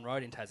only one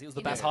road in Tassie. It was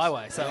the Bass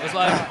Highway, so it was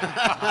like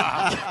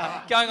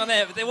going on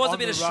there. But there was a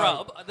bit of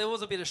shrub. There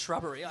was a bit of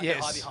shrubbery I could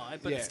hide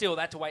behind, but still,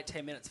 they had to wait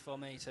 10 minutes for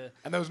me to.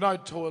 And there was no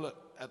toilet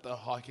at the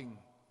hiking.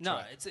 No,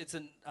 track. it's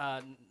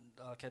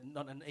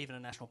not even a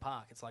national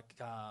park. It's like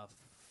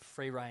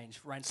free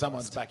range rainforest.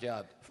 Someone's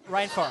backyard.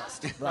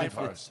 Rainforest.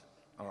 Rainforest.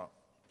 All right.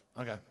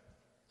 Okay.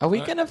 Are we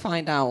going to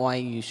find out why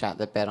you shot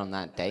the bed on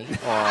that date?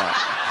 Or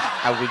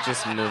are we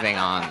just moving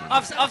on?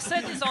 I've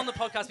said this on the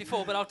podcast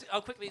before, but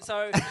I'll quickly...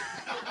 So,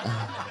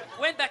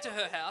 went back to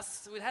her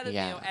house. We'd had a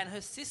meal, and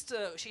her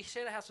sister... She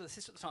shared a house with her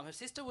sister at the time. Her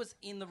sister was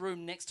in the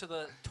room next to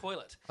the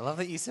toilet. I love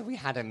that you said we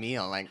had a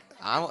meal. Like,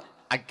 I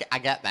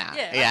get that.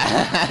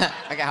 Yeah.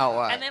 I get how it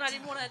works. And then I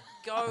didn't want to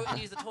go and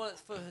use the toilet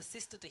for her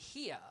sister to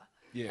hear.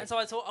 Yeah. And so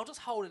I thought, I'll just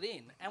hold it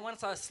in. And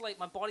once I sleep,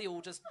 my body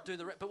will just do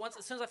the... But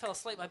as soon as I fell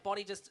asleep, my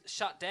body just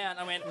shut down.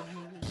 I went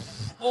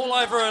all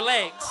over her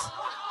legs.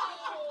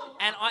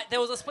 And there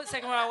was a split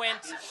second where I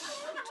went...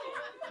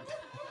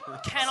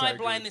 Can I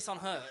blame this on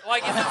her?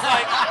 Like, if it's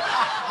like...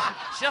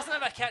 She doesn't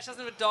have a cat, she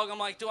doesn't have a dog. I'm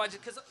like, do I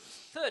just... Because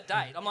third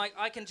date, I'm like,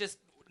 I can just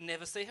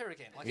never see her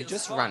again. Like, You it was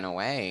just fine. run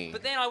away.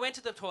 But then I went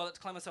to the toilet to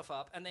clean myself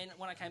up, and then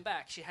when I came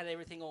back, she had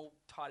everything all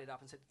tidied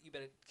up and said,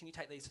 can you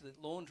take these to the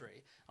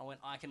laundry? I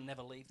went, I can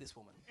never leave this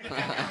woman.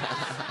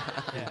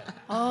 Yeah.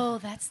 Oh,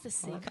 that's the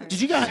secret.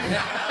 Did you go?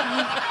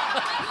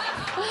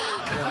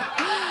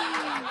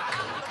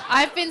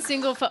 I've been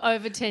single for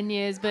over 10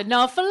 years, but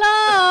not for long.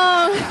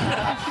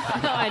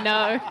 I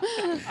know.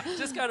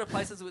 Just go to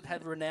places that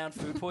have renowned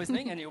food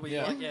poisoning, and you'll be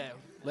like, yeah.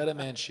 Let a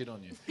man shit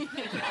on you.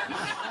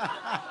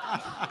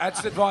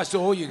 That's the advice to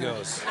all you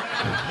girls.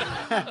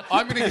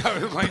 I'm going to go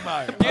with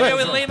Limo. You go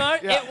with Limo?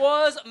 Yeah. It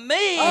was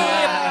me.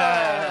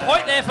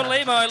 Point there for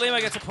Limo. Limo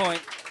gets a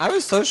point. I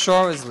was so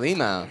sure it was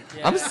Limo.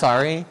 Yeah. I'm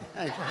sorry.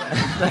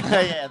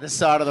 Yeah, the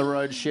side of the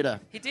road shitter.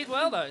 He did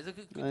well, though. He's a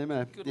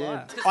good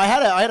liar. I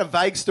had a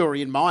vague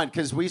story in mind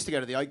because we used to go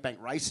to the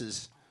Oakbank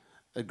races,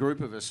 a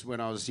group of us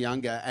when I was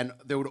younger, and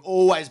there would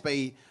always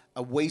be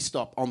a wee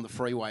stop on the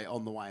freeway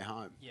on the way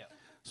home. Yeah.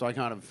 So I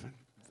kind of,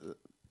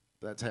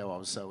 that's how I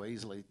was so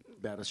easily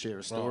about to share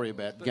a story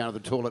about going to the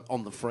toilet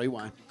on the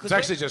freeway. It's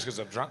actually just because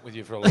I've drunk with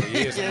you for a lot of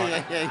years.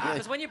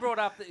 Because when you brought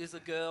up that it was a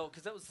girl,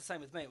 because that was the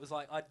same with me. It was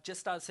like I just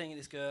started seeing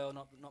this girl,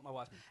 not my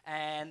wife,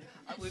 and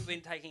we've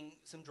been taking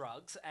some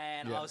drugs,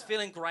 and I was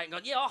feeling great,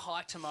 and going, I'll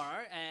hike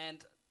tomorrow,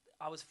 and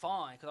I was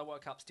fine because I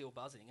woke up still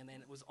buzzing, and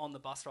then it was on the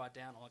bus ride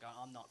down. I'm like,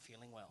 I'm not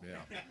feeling well. Yeah.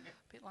 A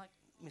bit like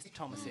Mr.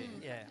 Thomas here.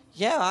 Yeah.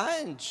 Yeah,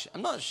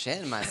 I'm not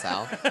shitting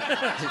myself.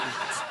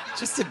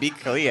 Just to be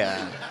clear.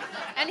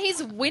 And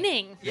he's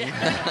winning. Yeah.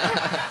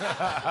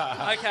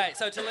 Okay,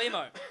 so to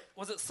Limo,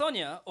 was it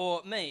Sonia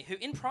or me who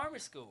in primary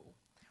school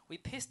we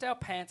pissed our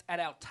pants at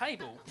our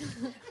table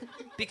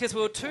because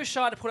we were too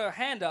shy to put our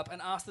hand up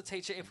and ask the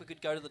teacher if we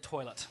could go to the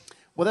toilet?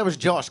 Well, that was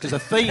Josh because a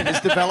theme is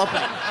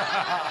developing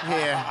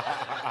here.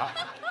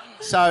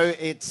 So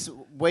it's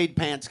weed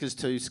pants because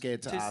too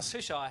scared to ask.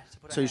 Too shy to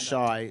put our Too hand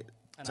shy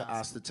up to and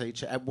ask the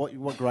teacher. At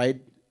what grade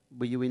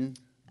were you in?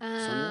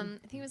 I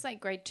think it was like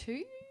grade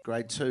 2.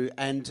 Grade 2.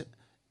 And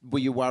were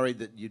you worried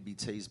that you'd be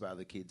teased by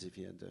other kids if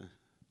you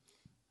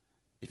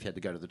had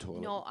to go to the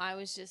toilet? No, I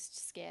was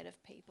just scared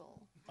of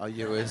people. Oh,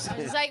 you was? I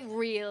was like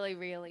really,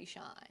 really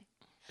shy.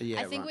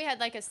 Yeah, I think right. we had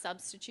like a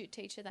substitute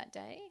teacher that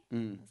day. I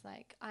was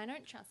like, I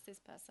don't trust this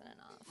person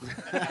enough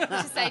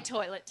to say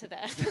toilet to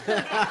them.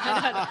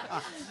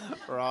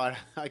 Right.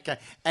 Okay.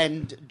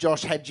 And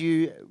Josh,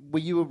 were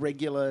you a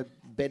regular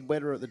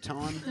bedwetter at the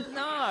time?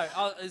 No,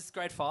 it was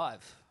grade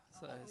 5.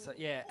 So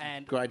yeah,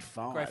 and Grade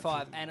 5. Grade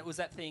 5, and it was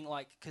that thing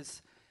like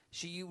because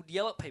she would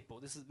yell at people.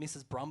 This is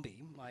Mrs.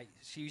 Brumby. Like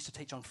she used to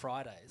teach on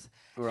Fridays,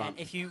 Right. and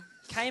if you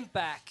came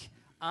back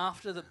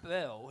after the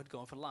bell had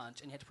gone for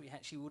lunch and you had to put your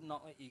hand, she would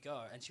not let you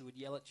go, and she would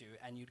yell at you,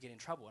 and you'd get in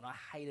trouble. And I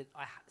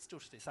still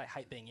to this day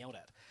hate being yelled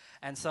at,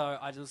 and so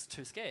I was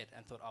too scared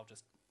and thought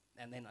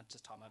and then I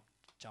just tied my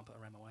jumper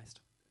around my waist.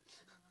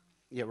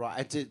 Yeah,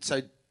 right.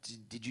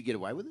 Did you get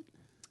away with it?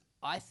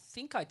 I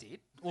think I did.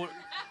 Well,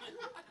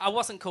 I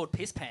wasn't called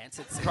piss pants.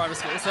 It's primary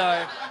school,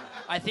 so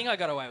I think I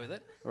got away with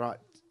it. Right.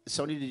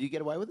 Sonia, did you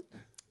get away with it?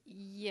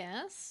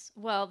 Yes.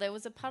 Well, there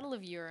was a puddle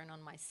of urine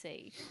on my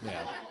seat.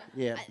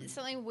 Yeah.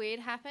 Something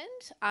weird happened.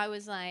 I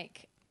was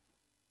like,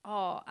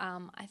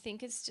 I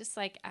think it's just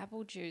like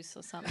apple juice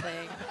or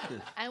something.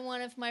 And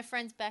one of my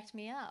friends backed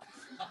me up.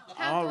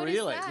 How good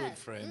really? is that? Good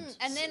friends.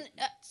 And then...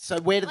 So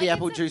where did the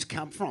apple juice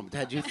come from?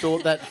 Had you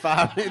thought that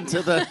far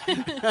into the...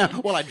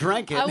 Well, I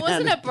drank it. I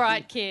wasn't a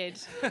bright kid.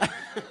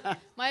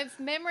 My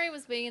memory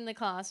was being in the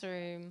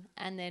classroom,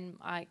 and then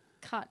I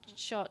cut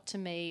shot to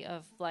me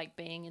of like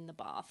being in the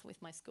bath with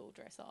my school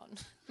dress on.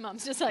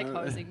 Mum's just like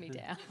hosing me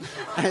down.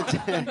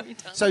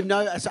 So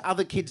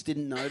other kids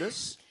didn't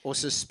notice or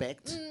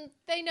suspect?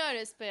 They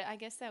noticed, but I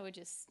guess they were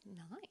just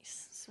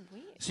nice. It's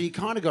weird. So you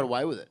kind of got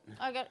away with it?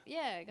 I got Wait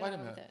a away with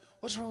minute. it.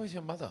 What's wrong with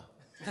your mother?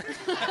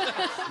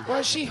 Why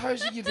is she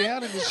hosing you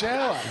down in the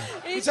shower?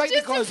 You It's take the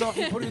just clothes off,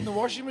 you put it in the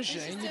washing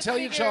machine, you a tell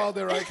your figure- child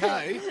they're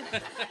okay.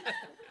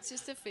 It's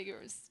just a figure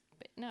of speech.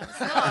 No, it's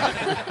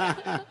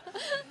not.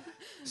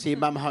 So your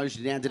mum hosed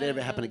you down. Did it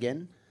ever happen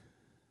again?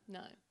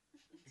 No.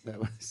 That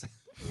was...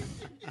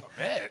 I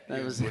bet.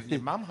 That was- When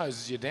your mum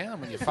hoses you down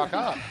when you fuck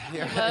up.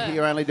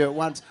 You only do it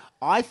once.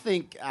 I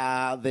think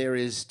there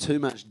is too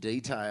much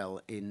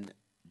detail in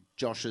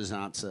Josh's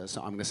answer,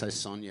 so I'm going to say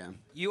Sonia.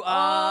 You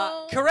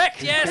are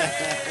correct, yes.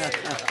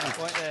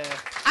 Point there.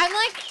 I'm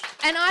like,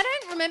 and I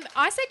don't remember.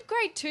 I said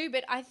grade 2,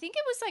 but I think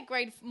it was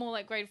like more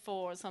like grade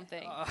 4 or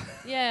something.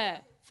 Yeah.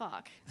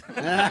 Fuck.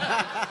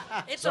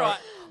 It's all right.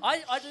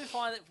 I do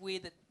find it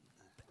weird that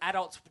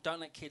adults don't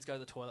let kids go to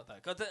the toilet though.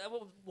 Because it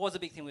was a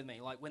big thing with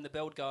me. Like when the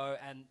bell would go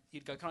and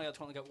you'd go, "Can I go to the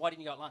toilet?" And go, "Why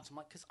didn't you go at lunch?" I'm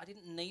like, "Because I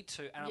didn't need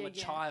to, and I'm a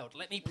child.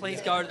 Let me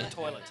please go to the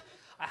toilet."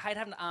 I hate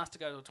having to ask to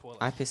go to the toilet.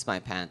 I pissed my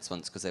pants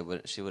once because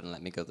she wouldn't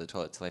let me go to the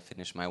toilet till I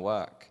finished my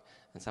work.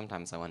 And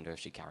sometimes I wonder if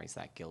she carries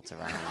that guilt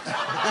around.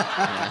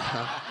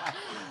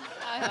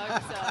 I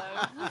hope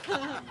so.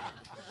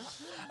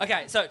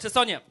 Okay, so to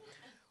Sonia,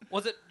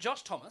 was it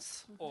Josh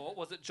Thomas or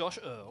was it Josh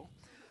Earl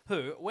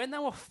who, when they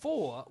were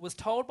 4, was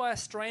told by a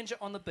stranger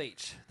on the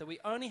beach that we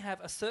only have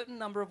a certain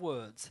number of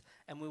words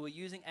and we were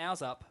using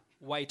ours up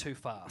way too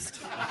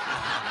fast?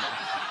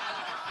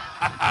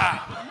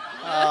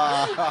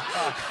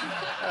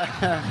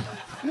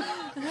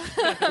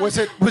 Was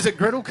it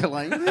Gretel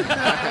Colleen?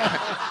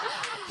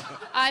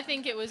 I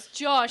think it was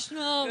Josh.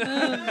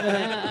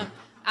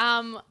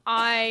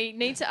 I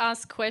need to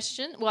ask a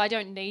question. Well, I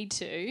don't need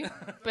to,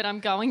 but I'm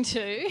going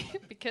to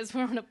because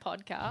we're on a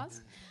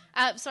podcast.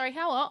 Sorry,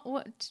 how old?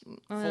 What?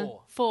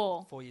 4.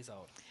 4. 4 years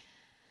old.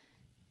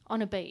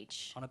 On a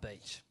beach. On a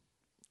beach.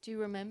 Do you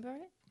remember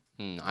it?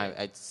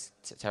 It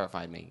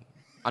terrified me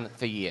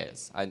for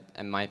years.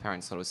 And my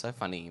parents thought it was so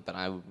funny, but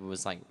I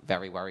was like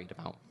very worried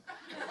about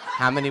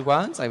how many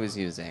words I was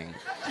using.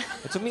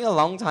 It took me a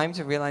long time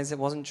to realize it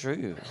wasn't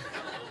true.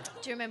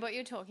 Do you remember what you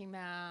were talking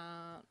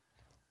about?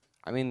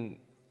 I mean,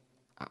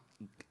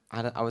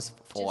 I was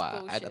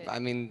 4. bullshit. I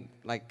mean,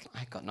 like,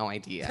 I got no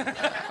idea.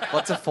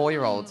 What's a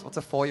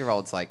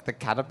 4-year-old's like? The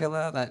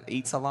caterpillar that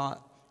eats a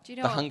lot? Do you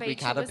know the what hungry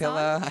beach it was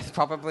caterpillar? on?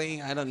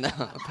 Probably. I don't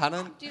know.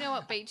 Pardon? Do you know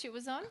what beach it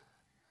was on?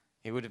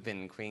 It would have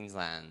been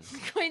Queensland.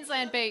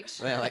 Queensland Beach.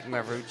 They're like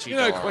Maroochydore. You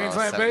know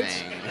Queensland or Beach?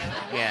 something.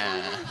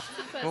 Yeah.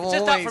 It's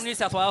just up from New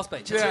South Wales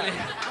Beach. It's really...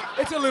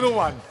 It's a little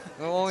one.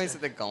 We're always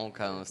at the Gold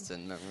Coast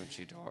and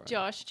Maroochydore.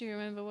 Josh, do you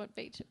remember what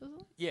beach it was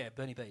on? Yeah,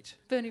 Burnie Beach.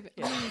 Burnie Beach.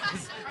 Yeah.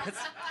 It's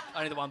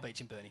only the one beach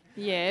in Burnie.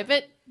 Yeah,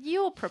 but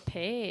you're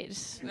prepared.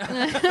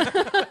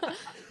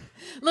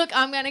 Look,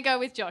 I'm going to go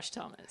with Josh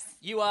Thomas.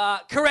 You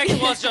are correct.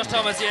 It was Josh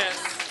Thomas, yes.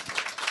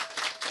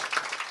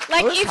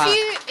 Like,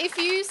 if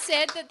you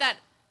said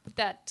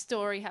that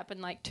story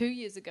happened like 2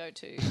 years ago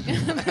too.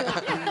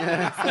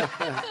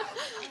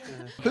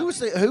 Who was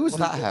the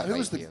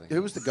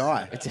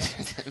guy?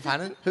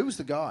 Pardon? Who was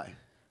the guy?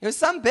 It was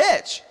some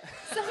bitch.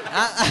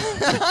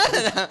 I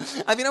don't know.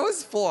 I mean, I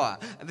was 4.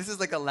 This is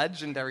like a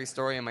legendary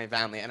story in my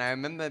family, and I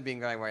remember being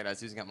very worried I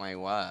was using up my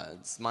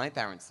words. My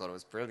parents thought it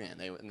was brilliant.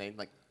 They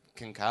like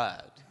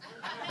concurred.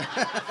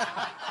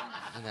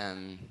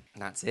 And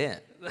that's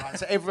it. Right,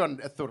 so everyone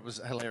thought it was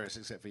hilarious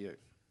except for you.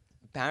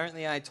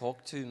 Apparently, I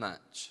talk too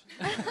much.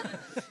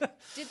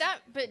 Did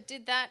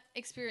that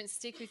experience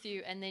stick with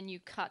you, and then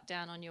you cut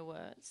down on your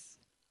words?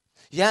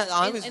 Yeah,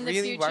 I was in the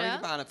really worried future?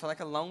 about it for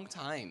like a long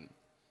time.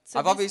 So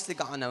I've obviously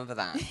gotten over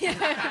that.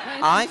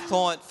 I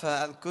thought for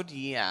a good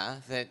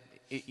year that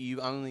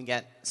you only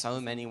get so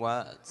many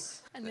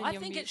words. I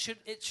think it should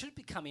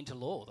come into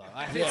law though.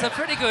 I think it's a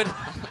pretty good,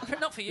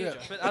 not for you,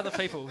 Josh, but other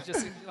people.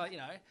 Just like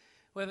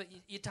whether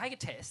you take a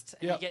test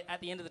and you get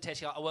at the end of the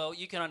test, you're like, oh, well,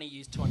 you can only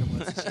use 200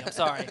 words this year. I'm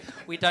sorry,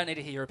 we don't need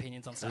to hear your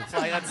opinions on stuff.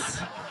 Like that's.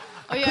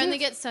 Oh, you only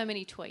get so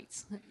many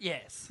tweets.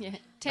 Yes. Yeah,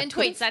 10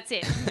 tweets. That's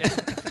it.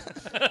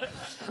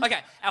 Okay,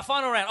 our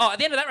final round. Oh, at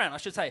the end of that round, I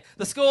should say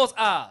the scores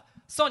are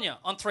Sonia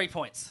on 3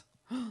 points.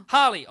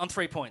 Harley on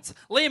 3 points.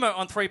 Limo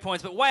on 3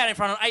 points, but way out in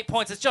front on 8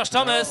 points is Josh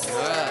Thomas.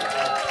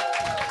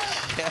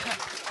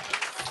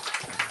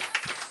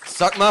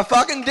 Suck my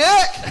fucking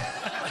dick!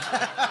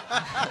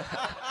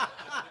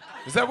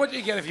 Is that what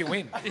you get if you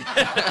win?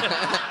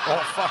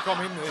 Oh, fuck,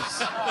 I'm in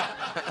this.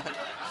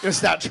 You'll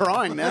start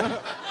trying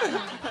now.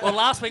 Well,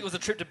 last week was a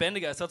trip to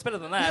Bendigo, so it's better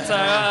than that. So,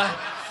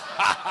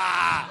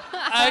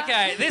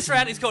 okay, this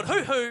round is called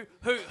Who.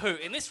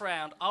 In this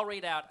round, I'll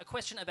read out a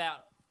question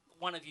about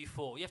one of you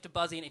 4. You have to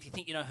buzz in if you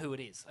think you know who it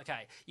is.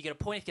 Okay, you get a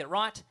point if you get it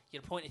right. You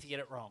get a point if you get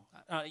it wrong.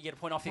 You get a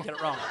point off if you get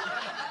it wrong.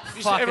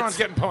 Everyone's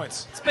getting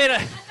points. It's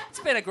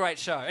been a great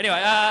show.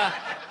 Anyway,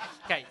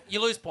 okay,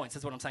 you lose points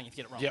is what I'm saying if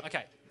you get it wrong. Yep.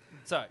 Okay,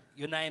 so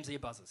your names are your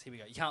buzzers. Here we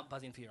go. You can't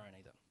buzz in for your own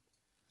either.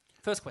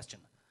 First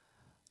question.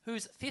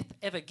 Whose 5th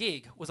ever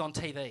gig was on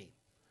TV?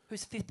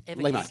 Whose 5th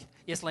ever Limo. gig?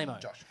 Yes, Limo.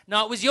 Josh.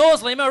 No, it was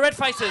yours, Limo. Red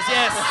Faces,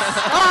 yes.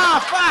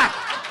 Fuck!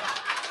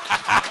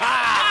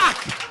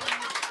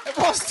 It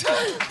was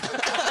too.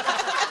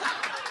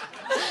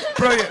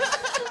 Brilliant.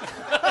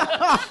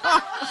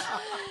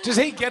 Does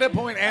he get a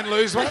point and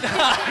lose one?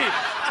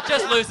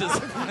 Just loses.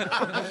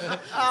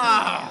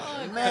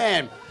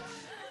 Man,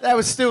 that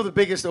was still the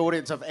biggest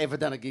audience I've ever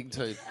done a gig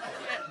to.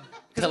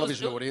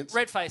 Television audience.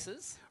 Red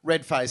Faces.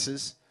 Red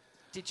Faces.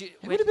 Did you?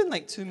 It would have been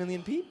like 2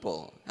 million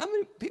people. How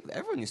many people?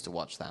 Everyone used to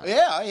watch that.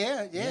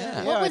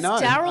 Yeah. What was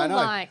Daryl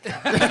like?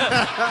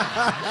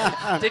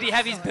 Did he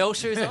have his bell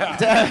shoes on?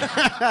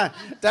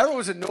 Daryl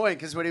was annoying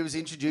because when he was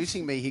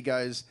introducing me, he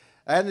goes,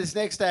 and this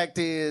next act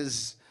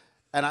is,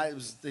 and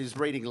he was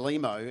reading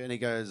Limo, and he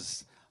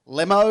goes,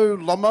 Limo,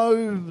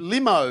 Lomo,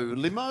 Limo,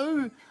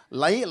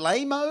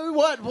 Lamo,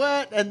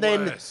 what? And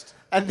then, Worst.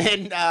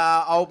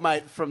 old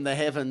mate from the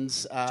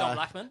heavens, John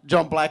Blackman.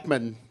 John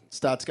Blackman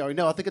starts going,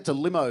 no, I think it's a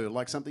limo,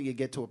 like something you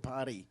get to a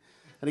party.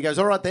 And he goes,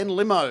 all right then,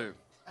 limo.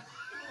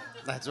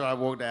 That's where I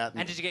walked out.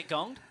 And did you get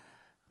gonged?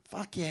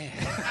 Fuck yeah.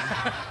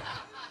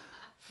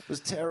 It was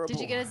terrible. Did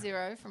you get a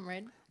 0 from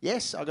Red?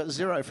 Yes, I got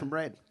 0 from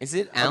Red. Is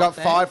it I out got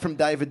there? 5 from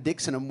David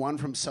Dixon and 1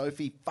 from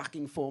Sophie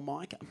fucking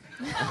Formica.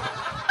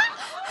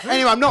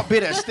 Anyway, I'm not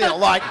bitter still.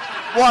 Like,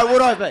 why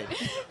would I be?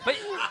 But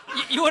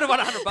you would have won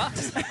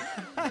 $100.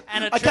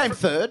 And I came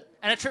third.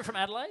 And a trip from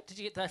Adelaide? Did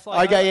you get that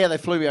flight? Okay, yeah, they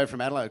flew me over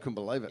from Adelaide. I couldn't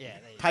believe it. Yeah,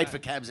 there you Paid go. for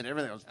cabs and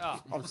everything. I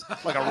Oh. was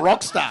like a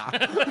rock star.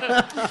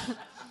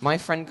 My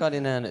friend got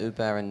in an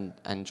Uber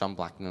and John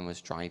Blackman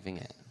was driving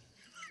it.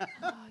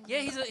 Yeah,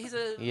 he's a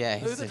Yeah,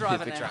 he's Uber a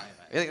driver Uber now.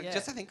 driver. Yeah.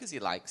 Just I think because he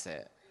likes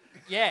it.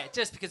 Yeah,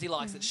 just because he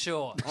likes it,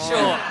 sure. Oh, Sure.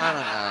 I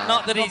don't know.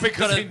 Not that he's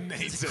because got he a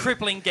needs it.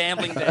 crippling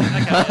gambling debt. Okay.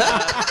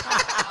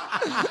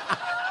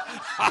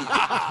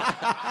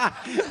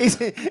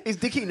 Is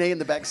Dickie Knee in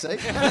the back seat?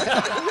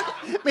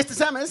 Mr.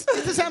 Summers?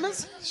 Mr.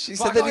 Summers? She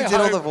Fuck, said that he I did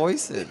all the hope-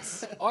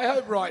 voices. I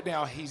hope right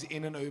now he's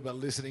in an Uber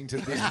listening to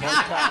this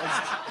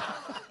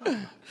podcast.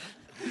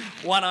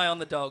 One eye on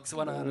the dogs,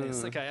 one eye on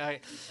this. Okay.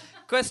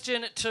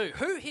 Question 2.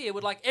 Who here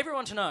would like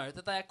everyone to know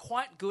that they are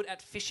quite good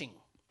at fishing?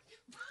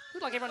 Who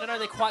would like everyone to know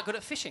they're quite good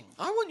at fishing?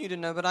 I want you to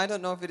know, but I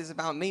don't know if it is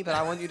about me, but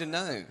I want you to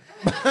know.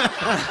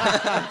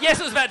 Yes,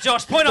 it was about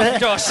Josh. Point off,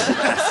 Josh.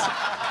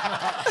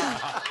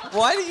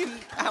 Why do you...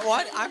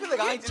 Why, I feel like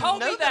I You didn't told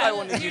know me that. that. I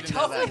wanted you to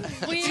know that. You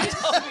told me.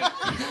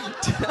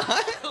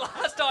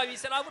 Last time you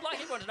said I would like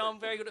everyone to know I'm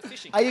very good at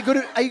fishing. Are you good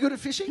at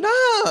fishing? No.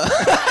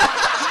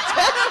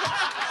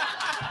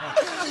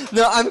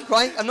 No,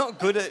 I'm not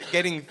good at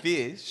getting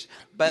fish,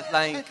 but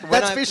like when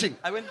That's I, fishing.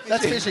 I went fishing.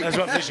 That's fishing. That's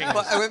what fishing is.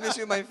 But I went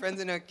fishing with my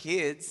friends and her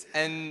kids,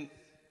 and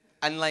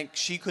like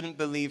she couldn't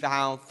believe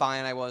how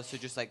fine I was to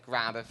just like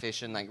grab a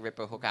fish and like rip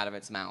a hook out of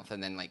its mouth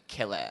and then like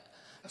kill it.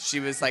 She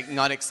was like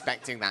not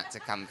expecting that to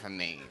come from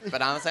me,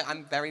 but I was like,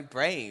 I'm very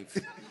brave.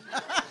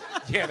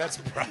 Yeah, that's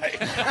brave.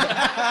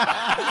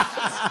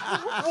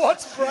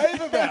 What's brave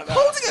about that?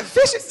 Holding a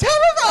fish is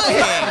terrifying.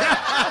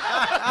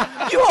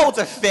 You hold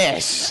a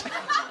fish.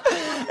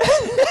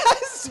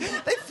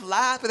 They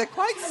flap, but they're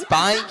quite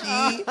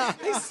spiky.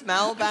 They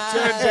smell bad.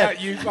 Turns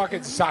out you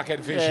fucking suck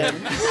at fishing.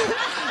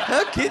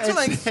 Her kids are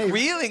like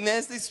squealing.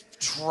 There's this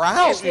trout,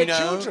 Yes, they're you know.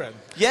 children.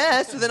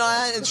 Yeah, so then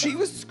and she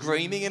was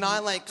screaming, and I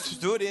like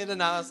stood in,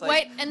 and I was like,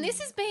 Wait, and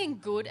this is being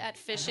good at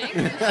fishing?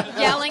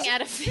 Yelling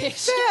at a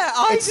fish? yeah,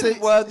 I It's didn't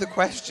the- word the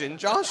question.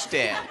 Josh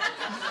did.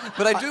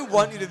 But I do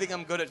want you to think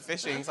I'm good at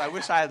fishing, so I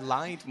wish I had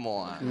lied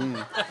more.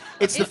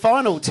 It's the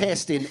final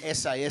test in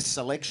SAS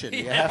selection.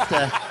 You have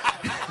to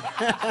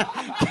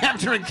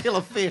capture and kill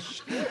a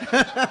fish.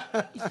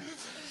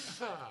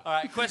 All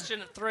right,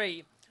 question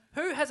 3.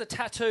 Who has a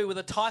tattoo with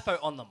a typo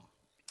on them?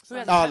 Who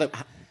has a Oh,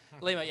 tattoo?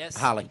 Lima, yes.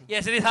 Harley.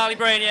 Yes, it is Harley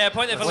Breen, yeah.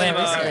 Point there for Lima.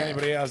 Not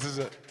anybody else, is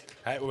it?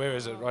 Hey, where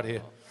is it? Right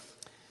here.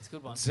 It's a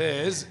good one. It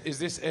says, is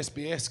this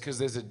SBS because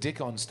there's a dick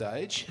on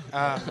stage?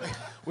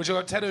 Which I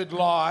got tattooed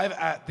live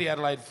at the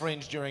Adelaide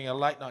Fringe during a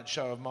late night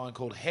show of mine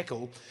called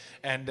Heckle.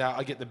 And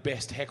I get the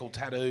best heckle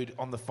tattooed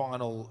on the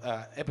final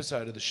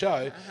episode of the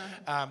show.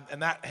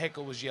 And that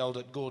heckle was yelled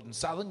at Gordon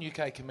Southern,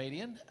 UK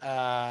comedian,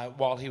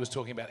 while he was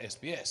talking about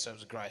SBS. So it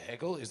was a great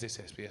heckle. Is this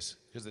SBS?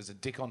 Because there's a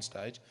dick on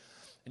stage.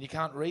 And you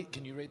can't read.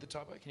 Can you read the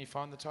typo? Can you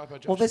find the typo,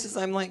 Josh? Well, this is,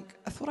 I'm like,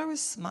 I thought I was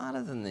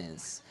smarter than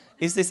this.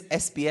 Is this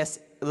SBS?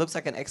 It looks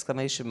like an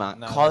exclamation mark.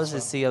 No, Cause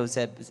that's is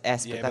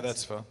C-O-Z-S, yeah, but but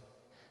that's fine.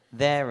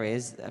 there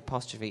is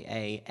apostrophe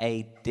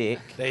A dick.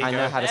 There you I go.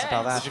 know how to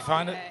spell Yes. that. Did you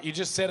find it? You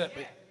just said it.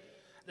 But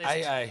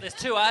AA. There's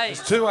 2 A's.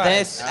 There's 2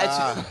 A's.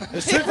 There's,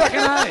 There's 2 fucking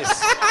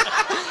A's.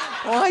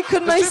 why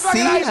couldn't I There's 2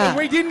 fucking see A's, and that?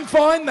 we didn't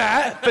find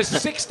that for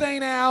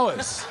 16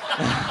 hours.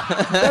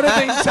 That had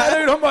been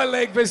tattooed on my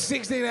leg for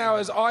 16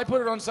 hours. I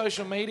put it on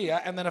social media,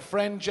 and then a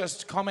friend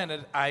just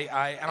commented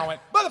AA, and I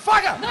went,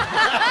 motherfucker!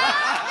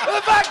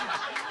 Motherfucker!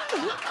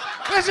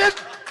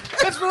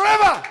 That's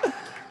forever!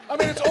 I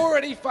mean, it's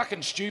already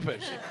fucking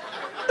stupid.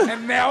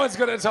 And now it's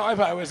got a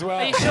typo as well.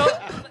 Are you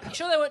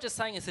sure they weren't just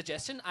saying a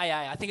suggestion?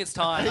 AA, I think it's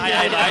time.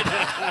 AA, mate.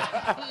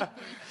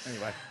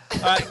 Anyway.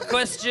 All right,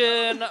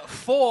 question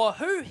 4.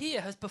 Who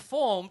here has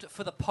performed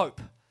for the Pope?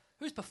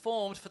 Who's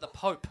performed for the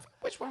Pope?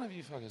 Which one of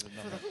you fuckers have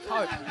done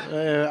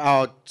that?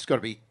 Pope. It's got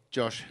to be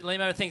Josh.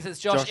 Limo thinks it's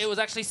Josh. Josh. It was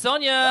actually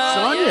Sonia.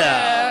 Sonia.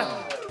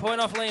 Yeah.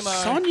 Point off Limo.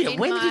 Sonia, In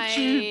when my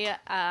did you...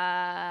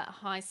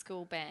 high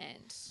school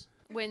band.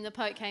 When the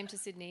Pope came to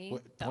Sydney,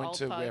 the Point old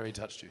to Pope. where he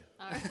touched you.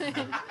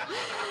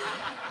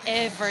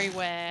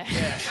 Everywhere.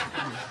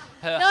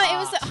 No, it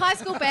was a high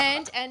school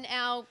band, and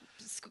our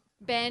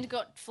band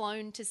got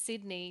flown to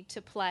Sydney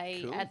to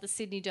play at the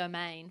Sydney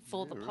Domain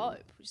for the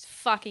Pope, which is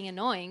fucking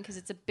annoying because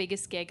it's the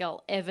biggest gig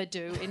I'll ever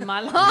do in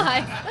my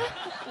life.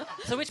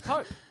 So which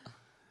Pope?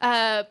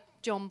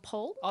 John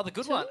Paul. Oh, the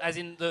good one, as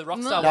in the rock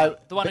No. star No, one.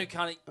 The one who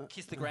can't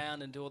kiss the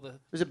ground and do all the...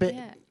 Was it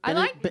Yeah. I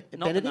like- Not the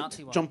Benedict?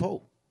 Nazi one. John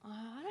Paul.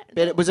 I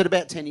don't Was it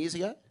about 10 years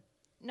ago?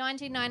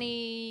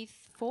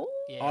 1994?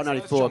 Yeah, Oh, so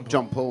 94.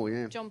 John Paul,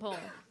 yeah. John Paul.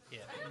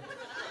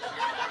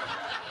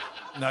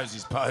 Knows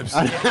his popes.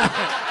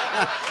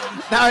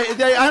 No,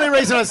 the only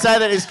reason I say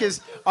that is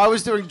because I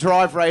was doing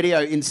Drive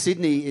Radio in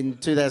Sydney in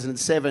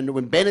 2007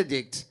 when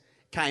Benedict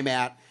came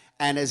out,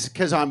 and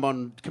because I'm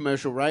on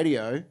commercial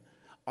radio,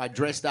 I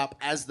dressed up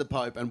as the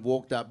Pope and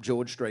walked up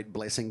George Street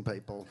blessing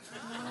people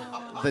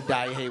the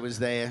day he was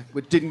there,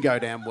 which didn't go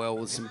down well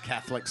with some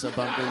Catholics I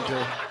bumped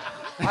into.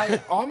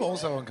 I'm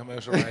also on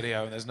commercial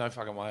radio, and there's no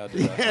fucking way I'd do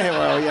that. Yeah,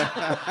 well,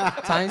 yeah.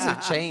 Times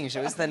have changed.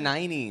 It was the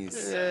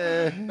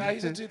 90s. No,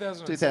 he's in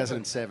 2007.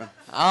 2007.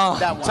 Oh.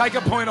 That one. Take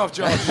a point off,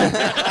 Josh.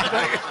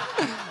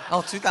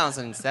 Oh,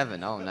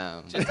 2007. Oh,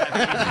 no.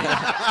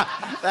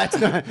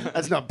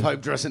 That's not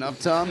Pope dressing up,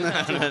 Tom.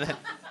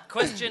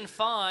 Question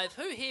 5.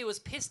 Who here was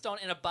pissed on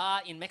in a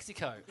bar in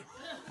Mexico?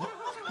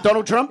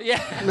 Donald Trump? Yeah.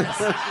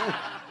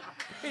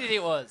 Who do you think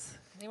it was?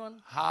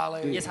 Anyone?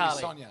 Harley. Yes,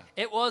 Harley. Sonia.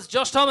 It was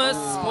Josh Thomas.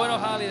 Point off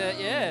Harley there.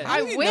 Yeah.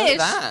 I didn't know wish.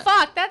 that.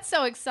 Fuck, that's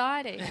so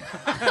exciting.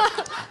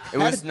 It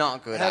was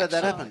not good, How did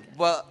that actually. happen?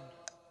 Well,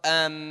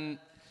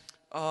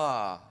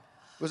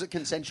 Was it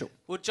consensual?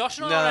 Well, Josh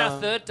and I were on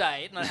our third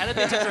date, and I had a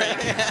bit to drink.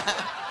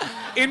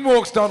 In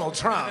walks Donald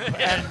Trump.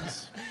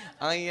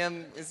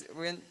 And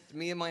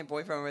me and my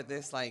boyfriend were at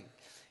this, like,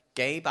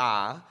 gay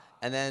bar,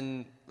 and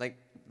then, like,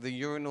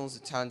 the urinals,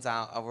 it turns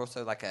out, are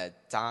also like a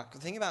dark... The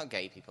thing about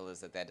gay people is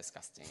that they're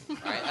disgusting,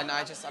 right? And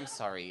I'm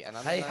sorry. And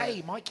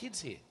hey, my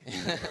kid's here.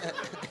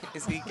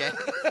 Is he gay?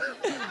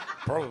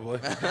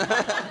 Probably.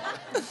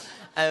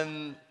 I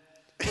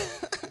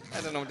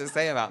don't know what to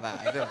say about that.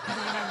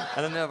 I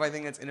don't know if I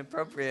think it's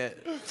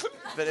inappropriate,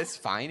 but it's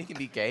fine. He can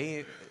be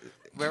gay.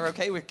 We're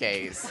okay with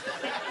gays.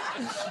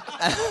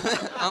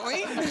 Aren't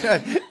we?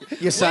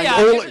 You're saying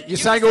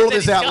you all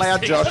this out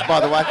loud, Josh, by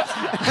the way.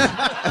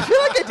 I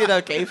feel like I did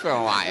okay for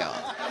a while.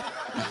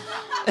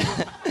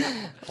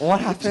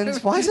 What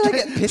happens? Why did I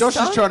get pissed Josh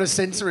off? is trying to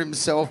censor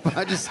himself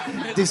by just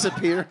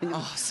disappearing.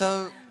 Oh,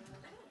 so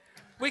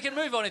We can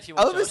move on if you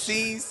want,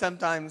 overseas,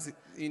 sometimes,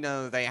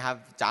 they have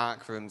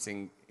dark rooms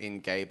in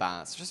gay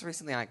bars. Just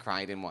recently I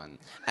cried in one.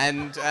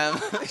 And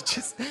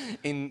just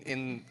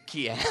in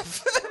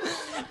Kiev.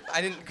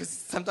 Because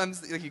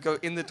sometimes you go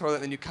in the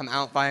toilet and you come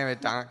out via a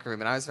dark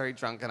room, and I was very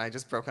drunk and I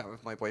just broke up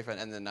with my boyfriend,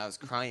 and then I was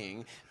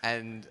crying,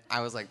 and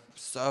I was like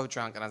so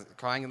drunk and I was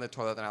crying in the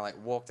toilet, and I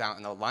like walked out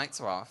and the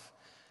lights were off,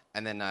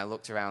 and then I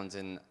looked around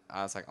and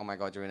I was like, oh my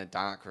God, you're in a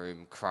dark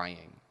room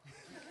crying.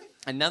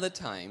 Another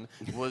time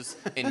was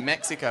in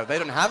Mexico. They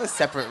don't have a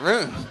separate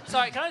room.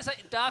 Sorry, can I just say,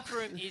 dark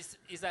room is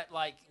that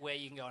like where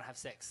you can go and have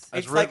sex?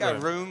 It's like a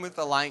room with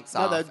the lights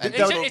off.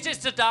 It's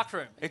just a dark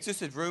room. It's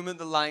just a room with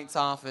the lights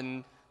off,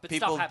 and But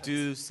people stuff happens.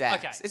 do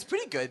sex. Okay. It's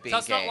pretty good being So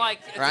it's gay, not like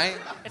right?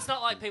 It's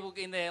not like people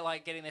in there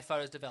like getting their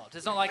photos developed.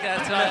 It's not like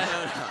that.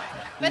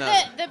 But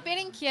the bit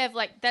in Kiev,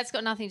 like, that's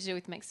got nothing to do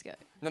with Mexico.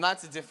 No,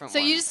 that's a different So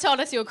one. you just told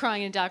us you were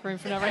crying in a dark room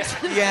for no reason.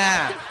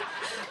 Yeah.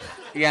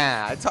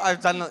 Yeah. I've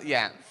done...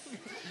 Yeah.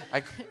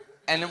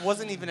 And it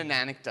wasn't even an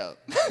anecdote.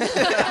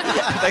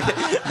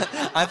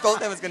 I thought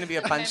there was going to be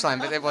a punchline,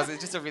 but it wasn't.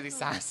 It's just a really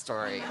sad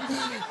story.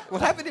 What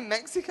happened in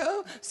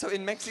Mexico? So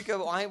in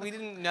Mexico, we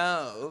didn't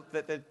know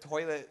that the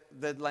toilet,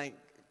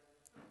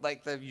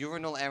 like the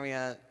urinal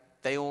area,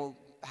 they all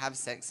have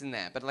sex in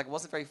there. But like, it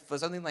wasn't very...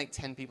 There's only like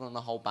 10 people in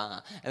the whole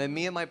bar. And then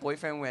me and my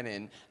boyfriend went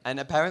in, and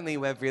apparently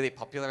we're really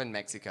popular in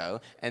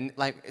Mexico. And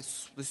like,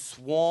 it's the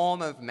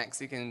swarm of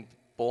Mexican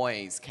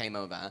boys came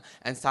over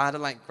and started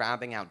like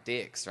grabbing our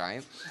dicks,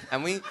 right?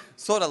 And we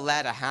sort of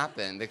let it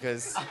happen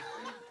because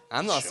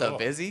I'm not so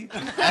busy.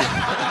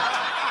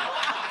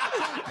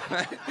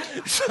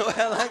 So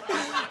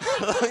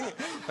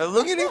we're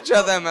looking at each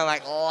other and we're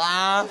like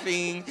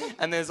laughing,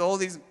 and there's all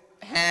these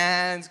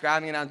hands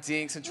grabbing at our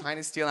dicks and trying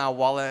to steal our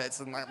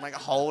wallets, and like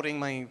holding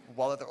my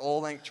wallet. They're all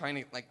like trying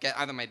to like get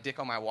either my dick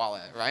or my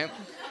wallet, right?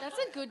 That's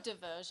a good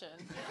diversion.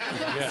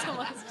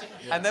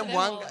 And then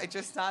one guy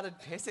just started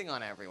pissing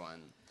on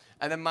everyone.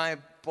 And then my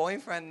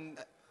boyfriend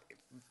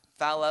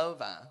fell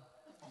over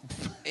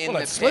in the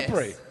piss.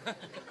 Slippery.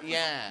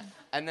 Yeah.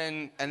 And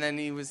then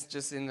he was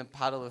just in a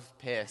puddle of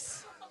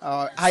piss.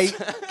 Hey,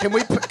 can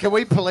we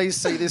please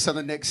see this on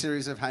the next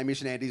series of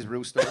Hamish and Andy's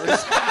Real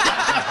Stories?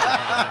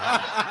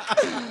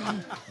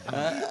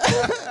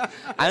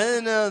 I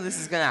don't know if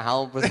this is going to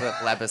help with the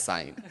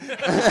plebiscite.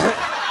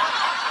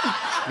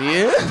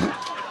 You?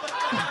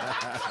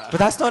 But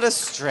that's not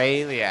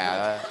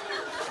Australia.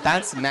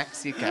 That's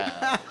Mexico.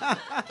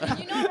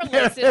 You're not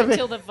released it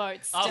until the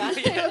vote's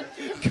done.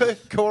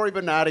 Corey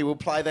Bernardi will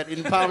play that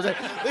in Parliament.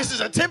 This is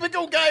a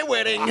typical gay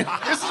wedding.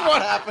 This is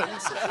what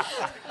happens.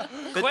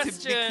 But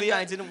to be clear,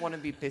 I didn't want to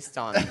be pissed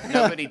on.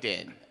 Nobody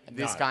did.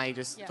 This guy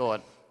just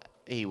thought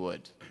he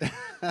would.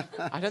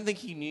 I don't think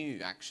he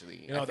knew,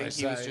 actually. You know I think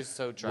he was just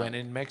so drunk. When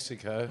in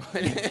Mexico.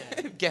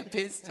 Get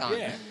pissed on.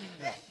 Yeah.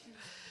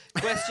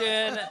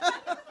 Question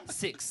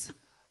 6.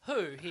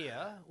 Who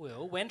here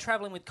will, when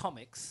travelling with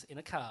comics in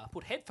a car,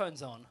 put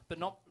headphones on but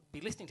not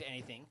be listening to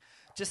anything,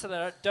 just so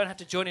they don't have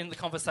to join in the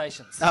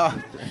conversations? Oh,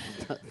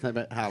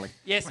 about Harley.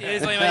 Yes, it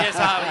is. Yes,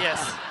 Harley,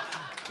 yes.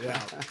 Yeah.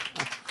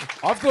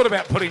 I've thought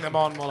about putting them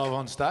on while I'm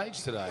on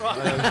stage today.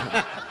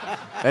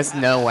 There's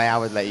no way I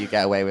would let you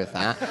get away with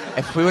that.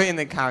 If we were in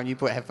the car and you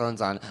put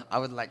headphones on, I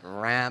would like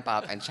ramp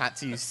up and chat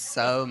to you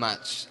so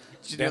much.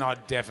 Then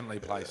I'd definitely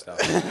play stuff.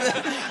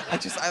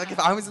 If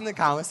I was in the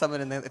car with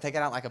someone and they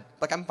get out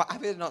I'm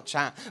happy to not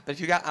chat, but if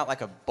you get out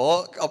like a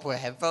book or put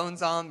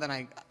headphones on, then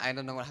I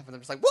don't know what happened.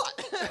 I'm just like, what?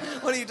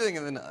 What are you doing?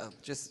 And then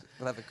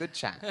we'll have a good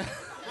chat.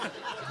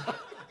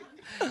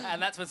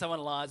 And that's when someone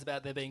lies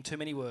about there being too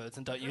many words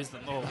and don't use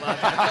them all.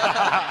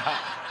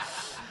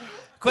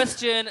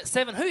 Question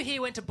 7. Who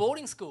here went to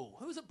boarding school?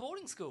 Who was at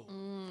boarding school?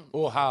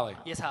 Or Harley.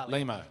 Yes, Harley.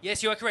 Limo.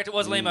 Yes, you are correct. It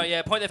was Limo.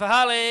 Yeah, point there for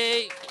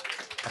Harley.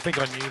 I think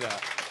I knew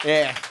that.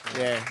 Yeah.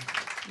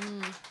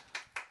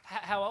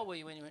 How old were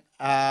you when you went?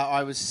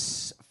 I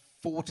was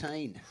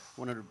 14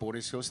 when I went to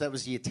boarding school, so that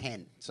was year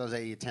 10. So I was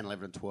at year 10,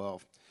 11 and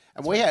 12.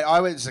 And I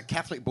was a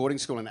Catholic boarding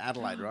school in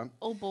Adelaide, right?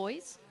 All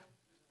boys?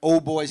 All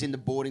boys in the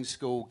boarding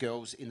school,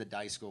 girls in the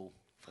day school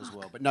as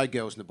well, but no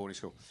girls in the boarding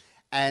school.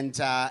 And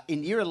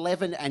in year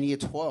 11 and year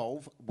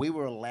 12, we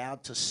were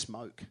allowed to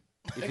smoke.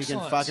 If you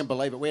can fucking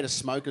believe it. We had a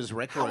smoker's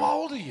record. How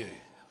old are you?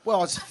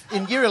 Well,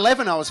 in year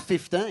 11, I was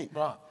 15.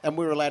 Right. And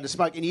we were allowed to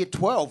smoke. In year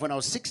 12, when I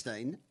was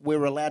 16, we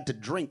were allowed to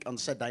drink on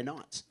Saturday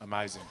nights.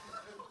 Amazing.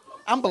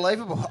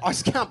 Unbelievable. I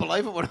just can't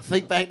believe it when I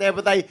think back now,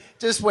 but they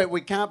just went, we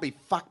can't be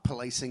fuck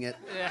policing it.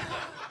 Yeah.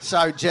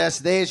 So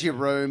just, there's your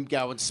room,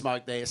 go and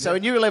smoke there. So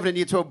in year 11 and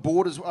year 12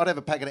 boarders, I'd have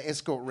a packet of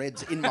Escort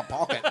Reds in my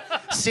pocket,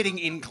 sitting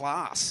in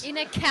class. In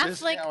a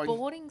Catholic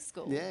boarding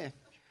school? Yeah.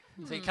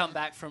 So you come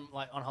back from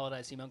on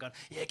holidays to your mum going,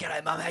 yeah,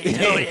 g'day mum, how you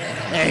doing? Yeah.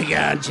 How you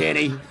going,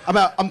 Jenny?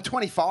 I'm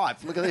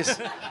 25. Look at this.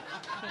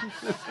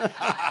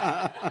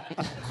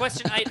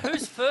 Question 8.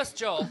 Whose first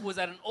job was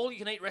at an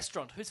all-you-can-eat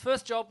restaurant? Whose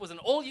first job was an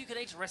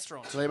all-you-can-eat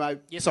restaurant? Limo.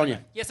 Yes,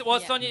 Sonia. Yes, it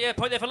was Yeah. Sonia. Yeah,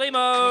 point there for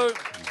Limo.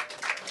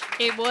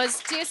 It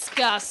was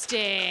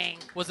disgusting.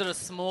 Was it a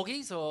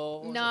Smorgies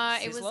or? No,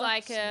 it was Sizzler?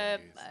 like a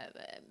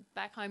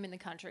back home in the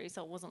country,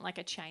 so it wasn't like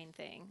a chain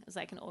thing. It was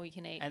like an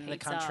all-you-can-eat And in the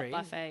pizza country?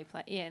 buffet.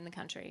 Yeah, in the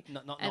country.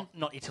 Not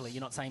Italy.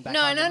 You're not saying back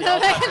No, home. no, in the no,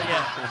 old no. country,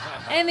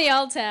 yeah. In the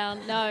old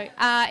town. No,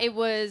 it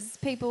was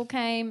people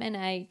came and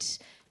ate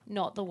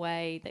not the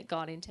way that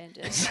God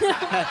intended.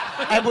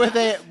 And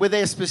were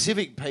there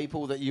specific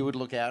people that you would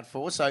look out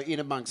for? So in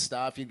amongst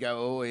staff, you'd go,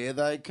 oh, here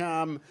they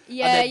come.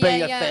 Yeah, and there'd be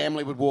yeah. a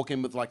family would walk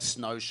in with like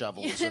snow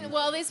shovels. And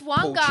Well, this one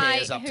pull guy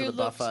chairs up to who the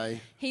looked, buffet.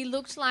 he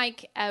looked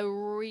like a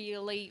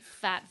really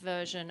fat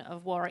version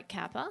of Warwick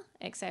Kappa,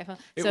 ex-AFL.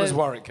 It was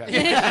Warwick Kappa.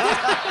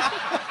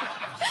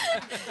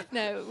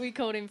 No, we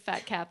called him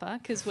Fat Kappa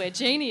because we're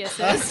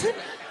geniuses.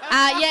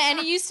 Yeah, and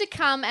he used to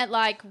come at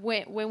like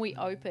when we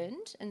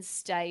opened and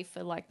stay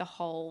for like the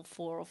whole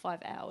 4 or 5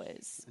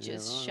 hours,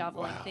 just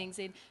shoveling things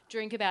in,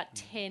 drink about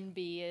 10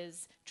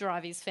 beers,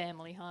 drive his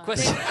family home.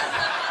 Question,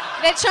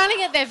 They're trying to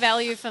get their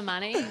value for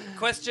money.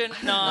 question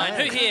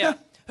 9.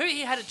 Who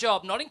here had a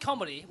job not in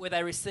comedy where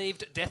they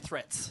received death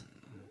threats?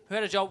 Who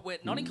had a job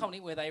not in comedy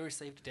where they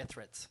received death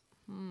threats?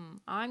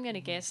 I'm going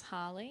to guess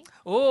Harley.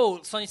 Oh,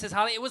 Sonia says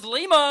Harley. It was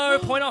Limo.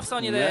 Point off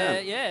Sonia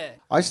there. Yeah.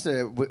 I used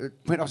to,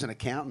 when I was an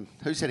accountant,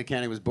 who said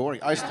accounting was boring?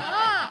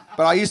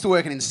 But I used to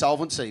work in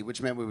insolvency,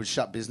 which meant we would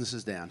shut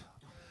businesses down.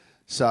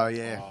 So,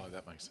 yeah. Oh,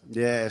 that makes sense.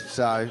 Yeah,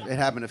 so it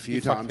happened a few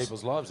You fuck times.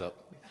 people's lives up.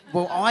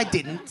 Well, I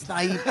didn't.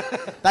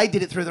 They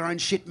did it through their own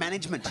shit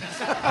management.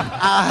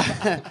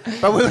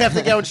 But we would have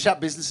to go and shut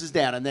businesses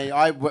down. And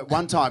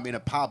one time in a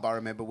pub, I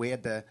remember we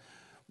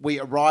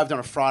arrived on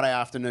a Friday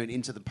afternoon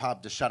into the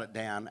pub to shut it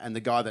down, and the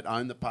guy that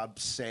owned the pub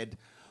said,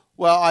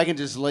 well, I can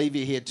just leave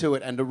you here to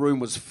it, and the room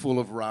was full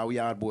of rail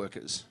yard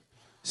workers.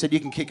 Said, you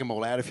can kick them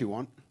all out if you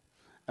want.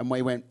 And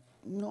we went,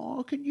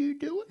 no, can you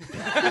do it?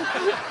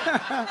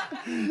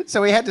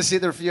 So we had to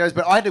sit there a few hours,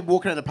 but I had to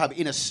walk around the pub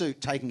in a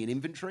suit taking an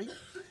inventory,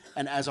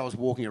 and as I was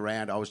walking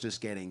around, I was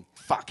just getting,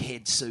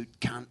 fuckhead suit,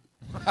 cunt.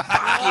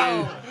 Fuck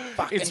you.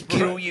 Fucking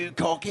kill you,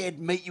 cockhead.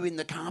 Meet you in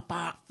the car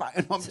park.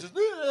 And I'm just...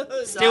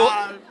 Still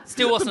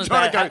wasn't I'm as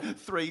trying bad. to go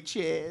 3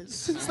 chairs.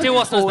 Still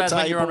wasn't as 4 bad as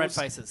when you're on Red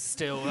tables. Faces.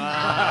 Still.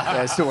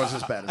 Yeah, it still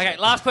wasn't as bad as Okay, that.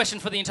 last question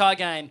for the entire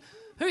game.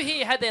 Who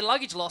here had their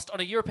luggage lost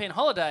on a European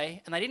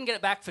holiday and they didn't get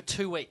it back for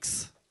 2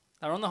 weeks?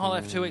 They were on the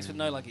holiday for 2 weeks with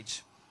no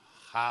luggage.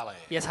 Harley.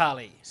 Yes,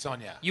 Harley.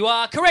 Sonia. You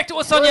are correct. It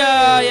was Sonia.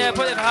 Yeah,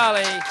 put it for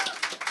Harley.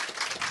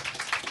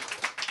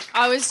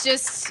 I was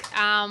just,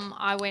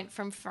 I went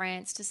from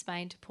France to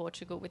Spain to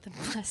Portugal with a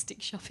plastic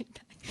shopping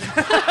bag.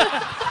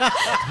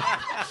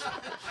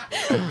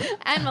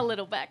 And my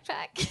little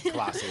backpack.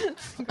 Classy.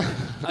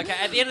 Okay,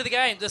 at the end of the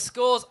game, the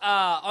scores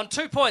are on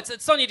 2 points,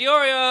 it's Sonia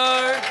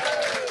Diorio.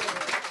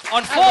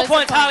 On 4 was the points,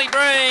 point. Harley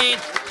Breen.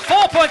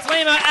 4 points,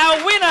 Lima.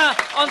 Our winner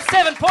on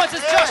 7 points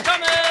is Josh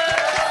Thomas.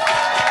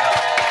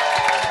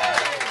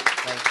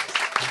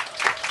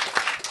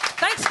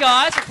 Thanks,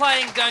 guys, for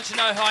playing Don't You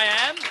Know Who I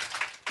Am.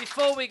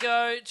 Before we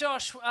go,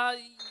 Josh,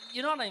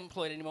 you're not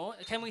unemployed anymore.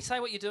 Can we say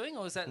what you're doing,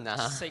 or is that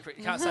Nah. secret?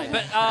 You can't say.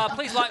 But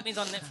Please Like Me's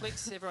on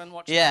Netflix. Everyone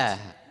watch it. Yeah.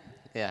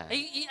 Are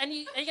you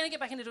going to get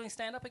back into doing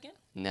stand-up again?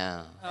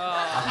 No.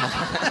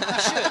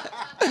 I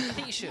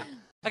think you should.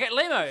 Okay,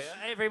 Limo,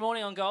 every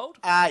morning on Gold.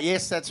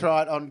 Yes, that's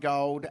right, on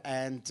Gold,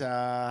 and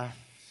Where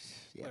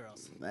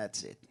else?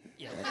 That's it.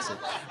 Yeah. That's it.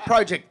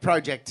 Project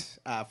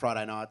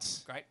Friday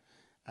nights. Great.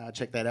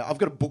 Check that out. I've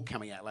got a book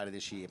coming out later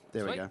this year.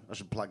 There we Sweet. go. I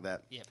should plug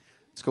that. Yep.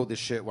 It's called This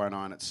Shirt Won't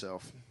Iron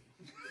Itself.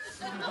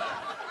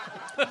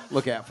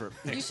 Look out for it.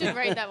 You should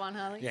read that one,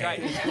 Harley.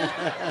 Great.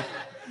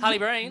 Harley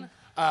Breen.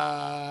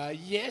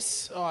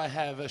 Yes, I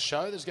have a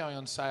show that's going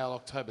on sale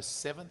October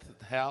 7th at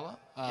the Howler.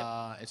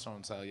 It's not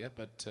on sale yet,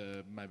 but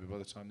maybe by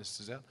the time this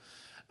is out.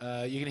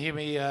 You can hear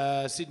me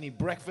Sydney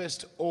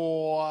breakfast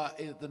or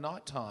at the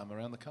night time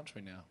around the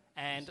country now.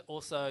 And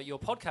also your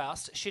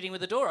podcast, Shitting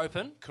with the Door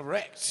Open.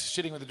 Correct.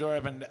 Shitting with the Door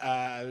Open.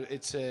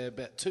 It's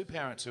about two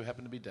parents who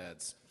happen to be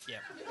dads. Yeah.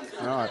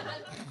 All right.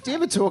 Do you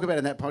ever talk about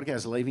in that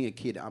podcast leaving a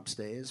kid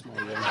upstairs?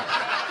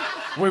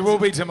 We will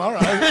be tomorrow.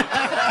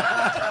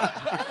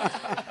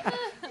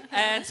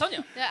 And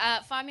Sonia.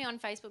 Find me on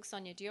Facebook,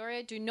 Sonia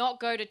Diorio. Do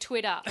not go to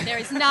Twitter. There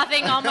is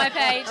nothing on my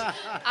page.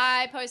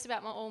 I post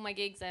about all my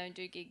gigs. I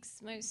do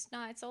gigs most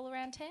nights all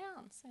around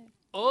town. So.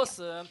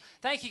 Awesome.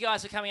 Thank you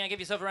guys for coming out. Give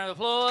yourself a round of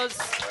applause.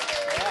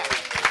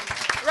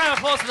 Round of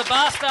applause for the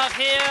bar staff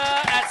here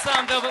at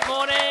Some Velvet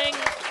Morning.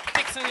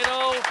 Fixing it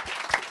all.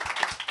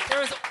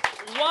 There is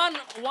one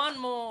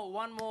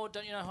more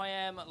Don't You Know Who I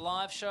Am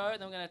live show.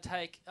 Then we're going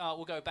to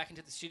we'll go back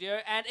into the studio.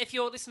 And if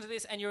you're listening to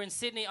this and you're in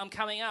Sydney, I'm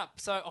coming up.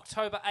 So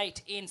October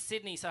 8 in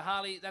Sydney. So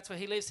Harley, that's where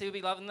he lives. He'll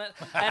be loving that.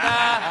 And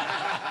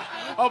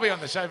I'll be on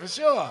the show for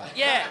sure.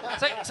 yeah.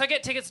 So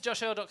get tickets at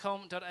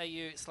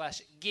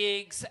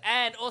joshearl.com.au/gigs.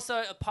 And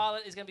also a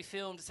pilot is going to be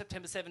filmed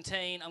September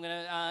 17. I'm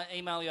going to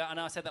email you. I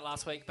know I said that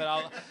last week, but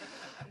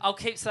I'll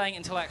keep saying it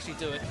until I actually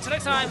do it. Until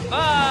next time.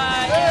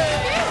 Bye.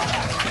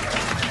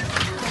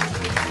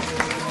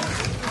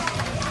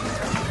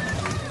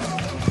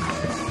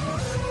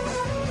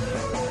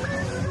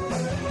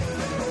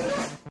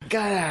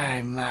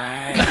 G'day,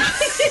 mate.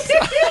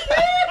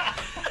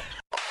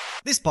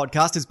 This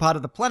podcast is part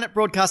of the Planet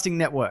Broadcasting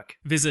Network.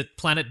 Visit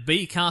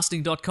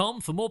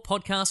planetbcasting.com for more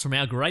podcasts from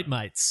our great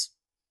mates.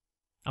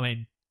 I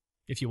mean,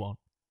 if you want.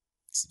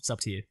 It's up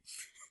to you.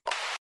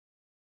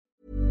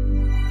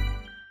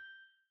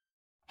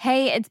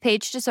 Hey, it's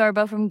Paige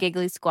DeSorbo from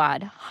Giggly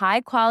Squad.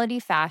 High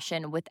quality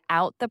fashion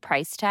without the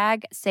price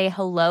tag. Say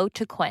hello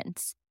to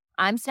Quince.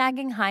 I'm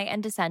snagging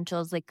high-end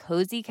essentials like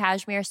cozy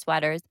cashmere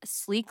sweaters,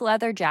 sleek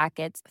leather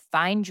jackets,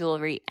 fine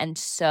jewelry, and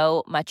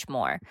so much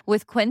more.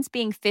 With Quince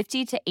being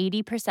 50 to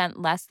 80%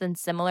 less than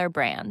similar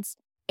brands.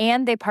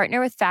 And they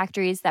partner with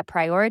factories that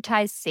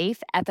prioritize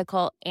safe,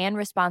 ethical, and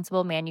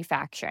responsible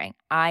manufacturing.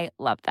 I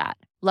love that.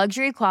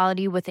 Luxury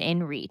quality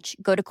within reach.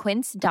 Go to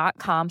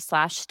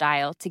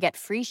quince.com/style to get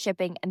free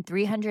shipping and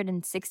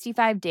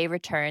 365-day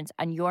returns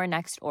on your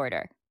next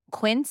order.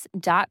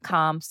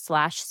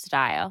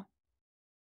 Quince.com/style.